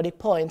for periodic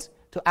points,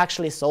 to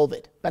actually solve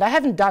it. But I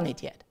haven't done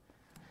it yet.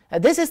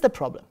 This is the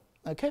problem.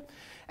 Okay?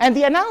 And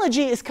the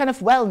analogy is kind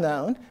of well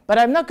known, but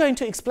I'm not going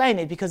to explain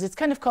it because it's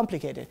kind of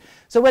complicated.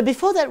 So where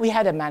before that we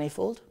had a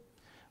manifold,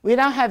 we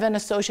now have an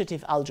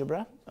associative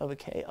algebra over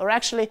K, or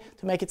actually,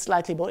 to make it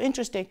slightly more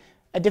interesting,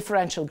 a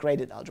differential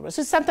graded algebra.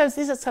 So sometimes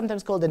this is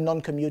sometimes called a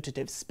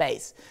non-commutative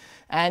space.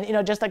 And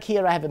just like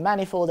here I have a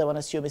manifold I want to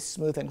assume is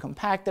smooth and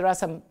compact, there are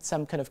some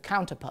kind of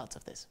counterparts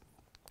of this.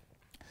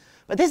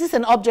 But this is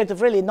an object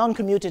of really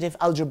non-commutative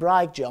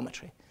algebraic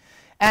geometry.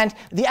 And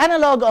the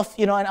analog of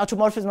an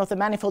automorphism of the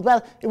manifold,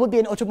 well, it would be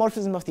an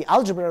automorphism of the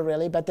algebra,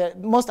 really, but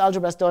most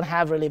algebras don't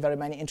have really very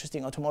many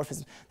interesting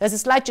automorphisms. There's a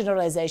slight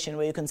generalization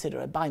where you consider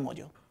a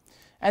bimodule.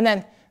 And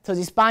then, so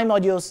these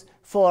bimodules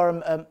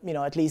form,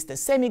 at least a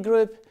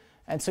semigroup.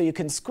 And so you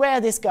can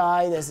square this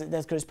guy.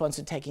 That corresponds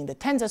to taking the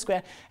tensor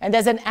square. And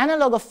there's an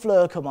analog of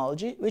Floer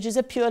homology, which is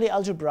a purely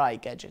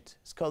algebraic gadget.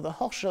 It's called the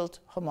Hochschild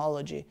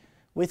homology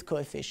with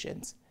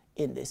coefficients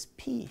in this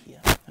P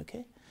here.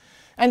 Okay?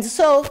 And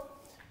so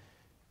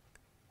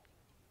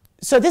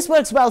this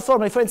works well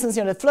formally. For instance,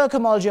 the Floer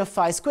homology of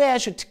phi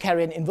squared should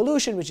carry an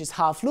involution, which is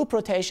half loop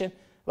rotation.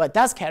 Well, it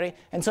does carry.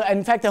 And so,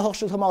 in fact, the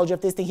Hochschild homology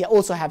of this thing here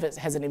also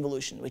has an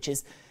involution, which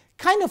is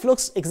kind of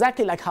looks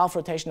exactly like half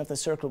rotation of the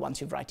circle once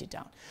you write it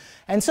down.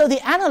 And so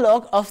the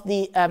analog of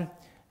the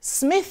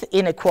Smith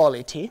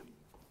inequality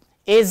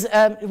is,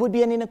 would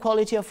be an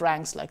inequality of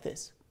ranks like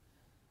this.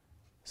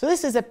 So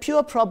this is a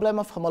pure problem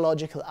of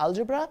homological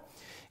algebra.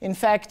 In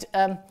fact,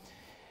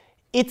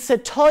 it's a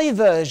toy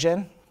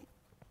version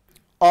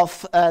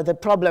of the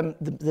problem,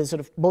 the sort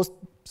of most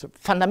sort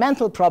of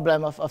fundamental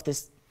problem of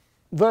this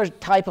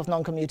type of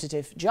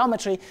non-commutative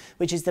geometry,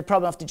 which is the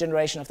problem of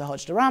degeneration of the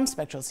Hodge-de Rham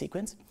spectral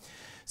sequence.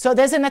 So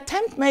there's an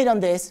attempt made on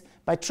this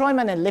by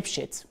Treumann and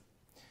Lipschitz,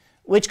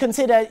 which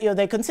consider,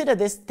 they consider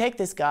this, take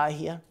this guy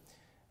here,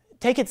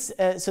 take its,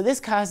 so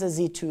this guy has a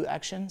Z2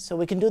 action, so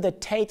we can do the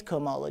Tate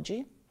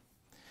cohomology.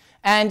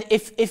 And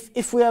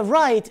if we are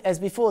right, as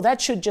before,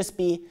 that should just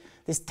be,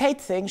 this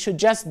Tate thing should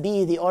just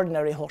be the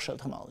ordinary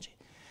Hochschild homology.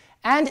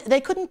 And they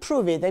couldn't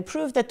prove it. They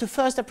proved that to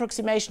first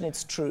approximation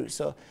it's true.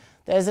 So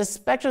there's a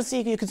spectral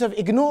sequence, you can sort of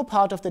ignore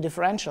part of the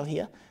differential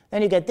here,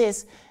 then you get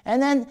this,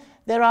 and then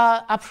there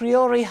are a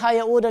priori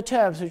higher order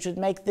terms which would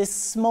make this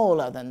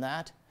smaller than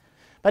that.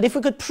 But if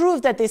we could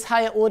prove that these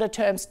higher order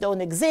terms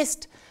don't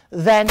exist,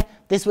 then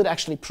this would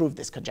actually prove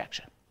this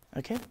conjecture.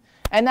 Okay?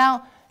 And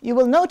now you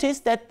will notice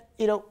that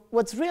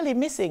what's really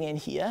missing in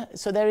here,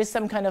 so there is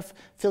some kind of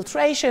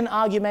filtration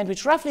argument,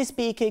 which roughly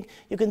speaking,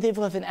 you can think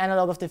of an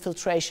analog of the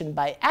filtration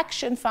by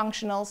action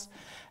functionals.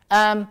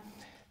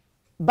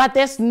 But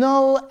there's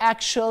no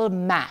actual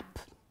map,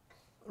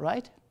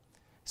 right?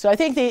 So I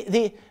think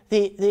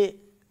the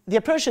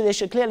approach to this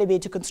should clearly be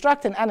to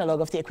construct an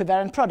analog of the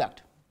equivariant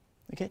product.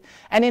 Okay?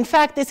 And in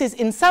fact, this is,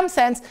 in some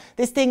sense,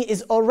 this thing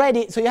is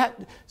already, so you have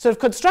sort of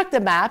construct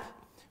the map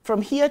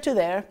from here to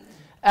there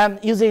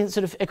using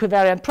sort of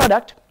equivariant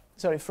product,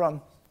 sorry,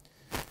 from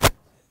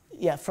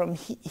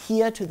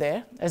here to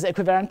there as an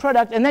equivariant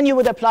product, and then you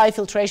would apply a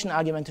filtration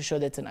argument to show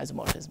that it's an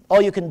isomorphism.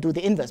 Or you can do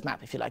the inverse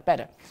map if you like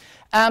better.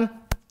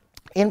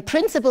 In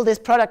principle, this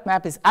product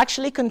map is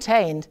actually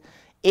contained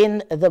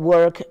in the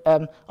work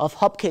of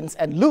Hopkins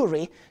and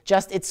Lurie,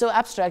 just it's so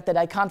abstract that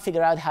I can't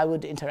figure out how it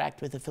would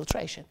interact with the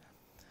filtration.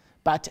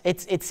 But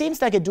it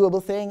seems like a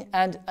doable thing,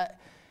 and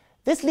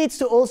this leads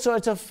to all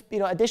sorts of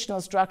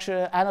additional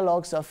structure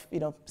analogs of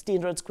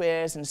Steenrod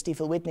squares and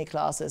Stiefel-Whitney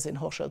classes in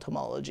Hochschild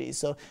homology.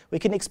 So we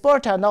can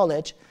export our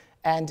knowledge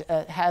and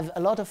have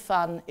a lot of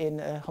fun in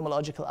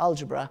homological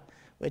algebra,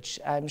 which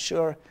I'm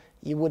sure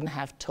you wouldn't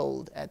have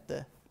told at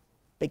the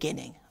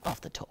beginning of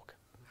the talk.